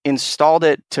I installed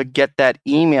it to get that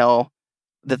email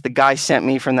that the guy sent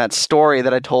me from that story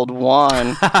that I told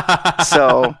Juan.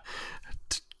 So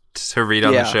to read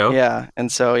on the show. Yeah.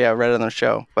 And so read it on the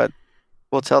show. But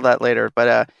we'll tell that later.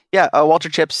 But Walter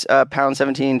Chips, pound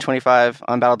 1725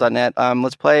 on battle.net.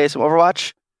 Let's play some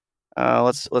Overwatch.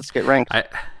 Let's get ranked.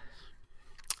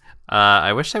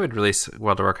 I wish they would release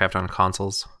World of Warcraft on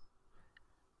consoles.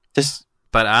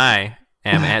 But I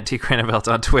am at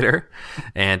tcranevelt on Twitter,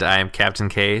 and I am Captain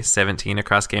K17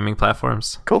 across gaming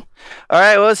platforms. Cool. All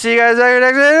right, we'll see you guys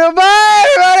next video.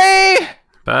 Bye, everybody.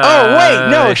 Bye. Oh wait,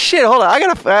 no shit. Hold on. I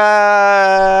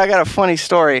got a funny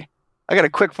story. I got a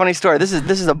quick funny story. This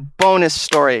is a bonus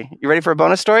story. You ready for a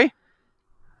bonus story?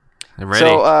 I'm ready.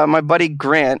 So my buddy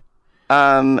Grant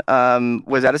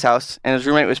was at his house, and his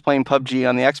roommate was playing PUBG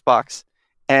on the Xbox,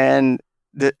 and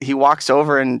he walks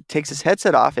over and takes his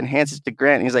headset off and hands it to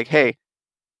Grant. And he's like, "Hey,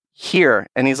 here."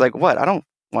 And he's like, "What? I don't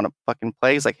want to fucking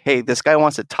play." He's like, "Hey, this guy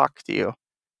wants to talk to you."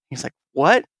 He's like,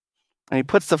 "What?" And he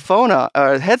puts the phone on,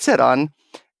 or headset on,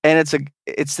 and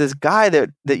it's this guy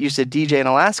that used to DJ in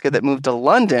Alaska that moved to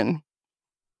London.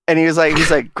 And he's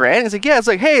like, "Grant?" He's like, "Yeah." It's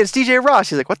like, "Hey, it's DJ Ross."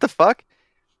 He's like, "What the fuck?"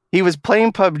 He was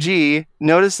playing PUBG.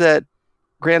 Noticed that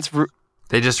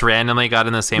they just randomly got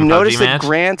in the same PUBG match? Noticed that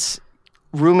Grant's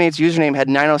roommate's username had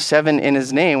 907 in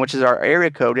his name, which is our area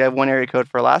code. We have one area code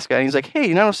for Alaska. And he's like, "Hey,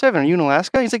 907, are you in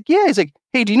Alaska?" He's like, "Yeah." He's like,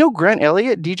 "Hey, do you know Grant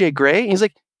Elliott, DJ Gray?" And he's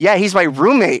like, "Yeah, he's my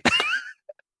roommate."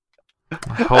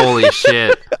 Holy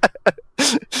shit.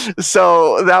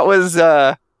 So that was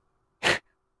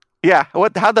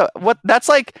that's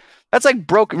like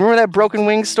broken. Remember that Broken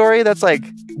Wings story? That's like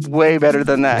way better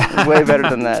than that. Way better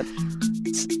than that.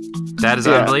 That is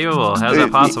unbelievable. How is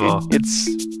that possible? It's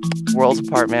worlds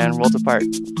apart, man. Worlds apart.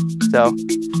 So, all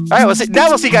right. We'll see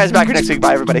you guys back here next week.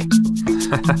 Bye, everybody.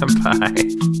 Bye.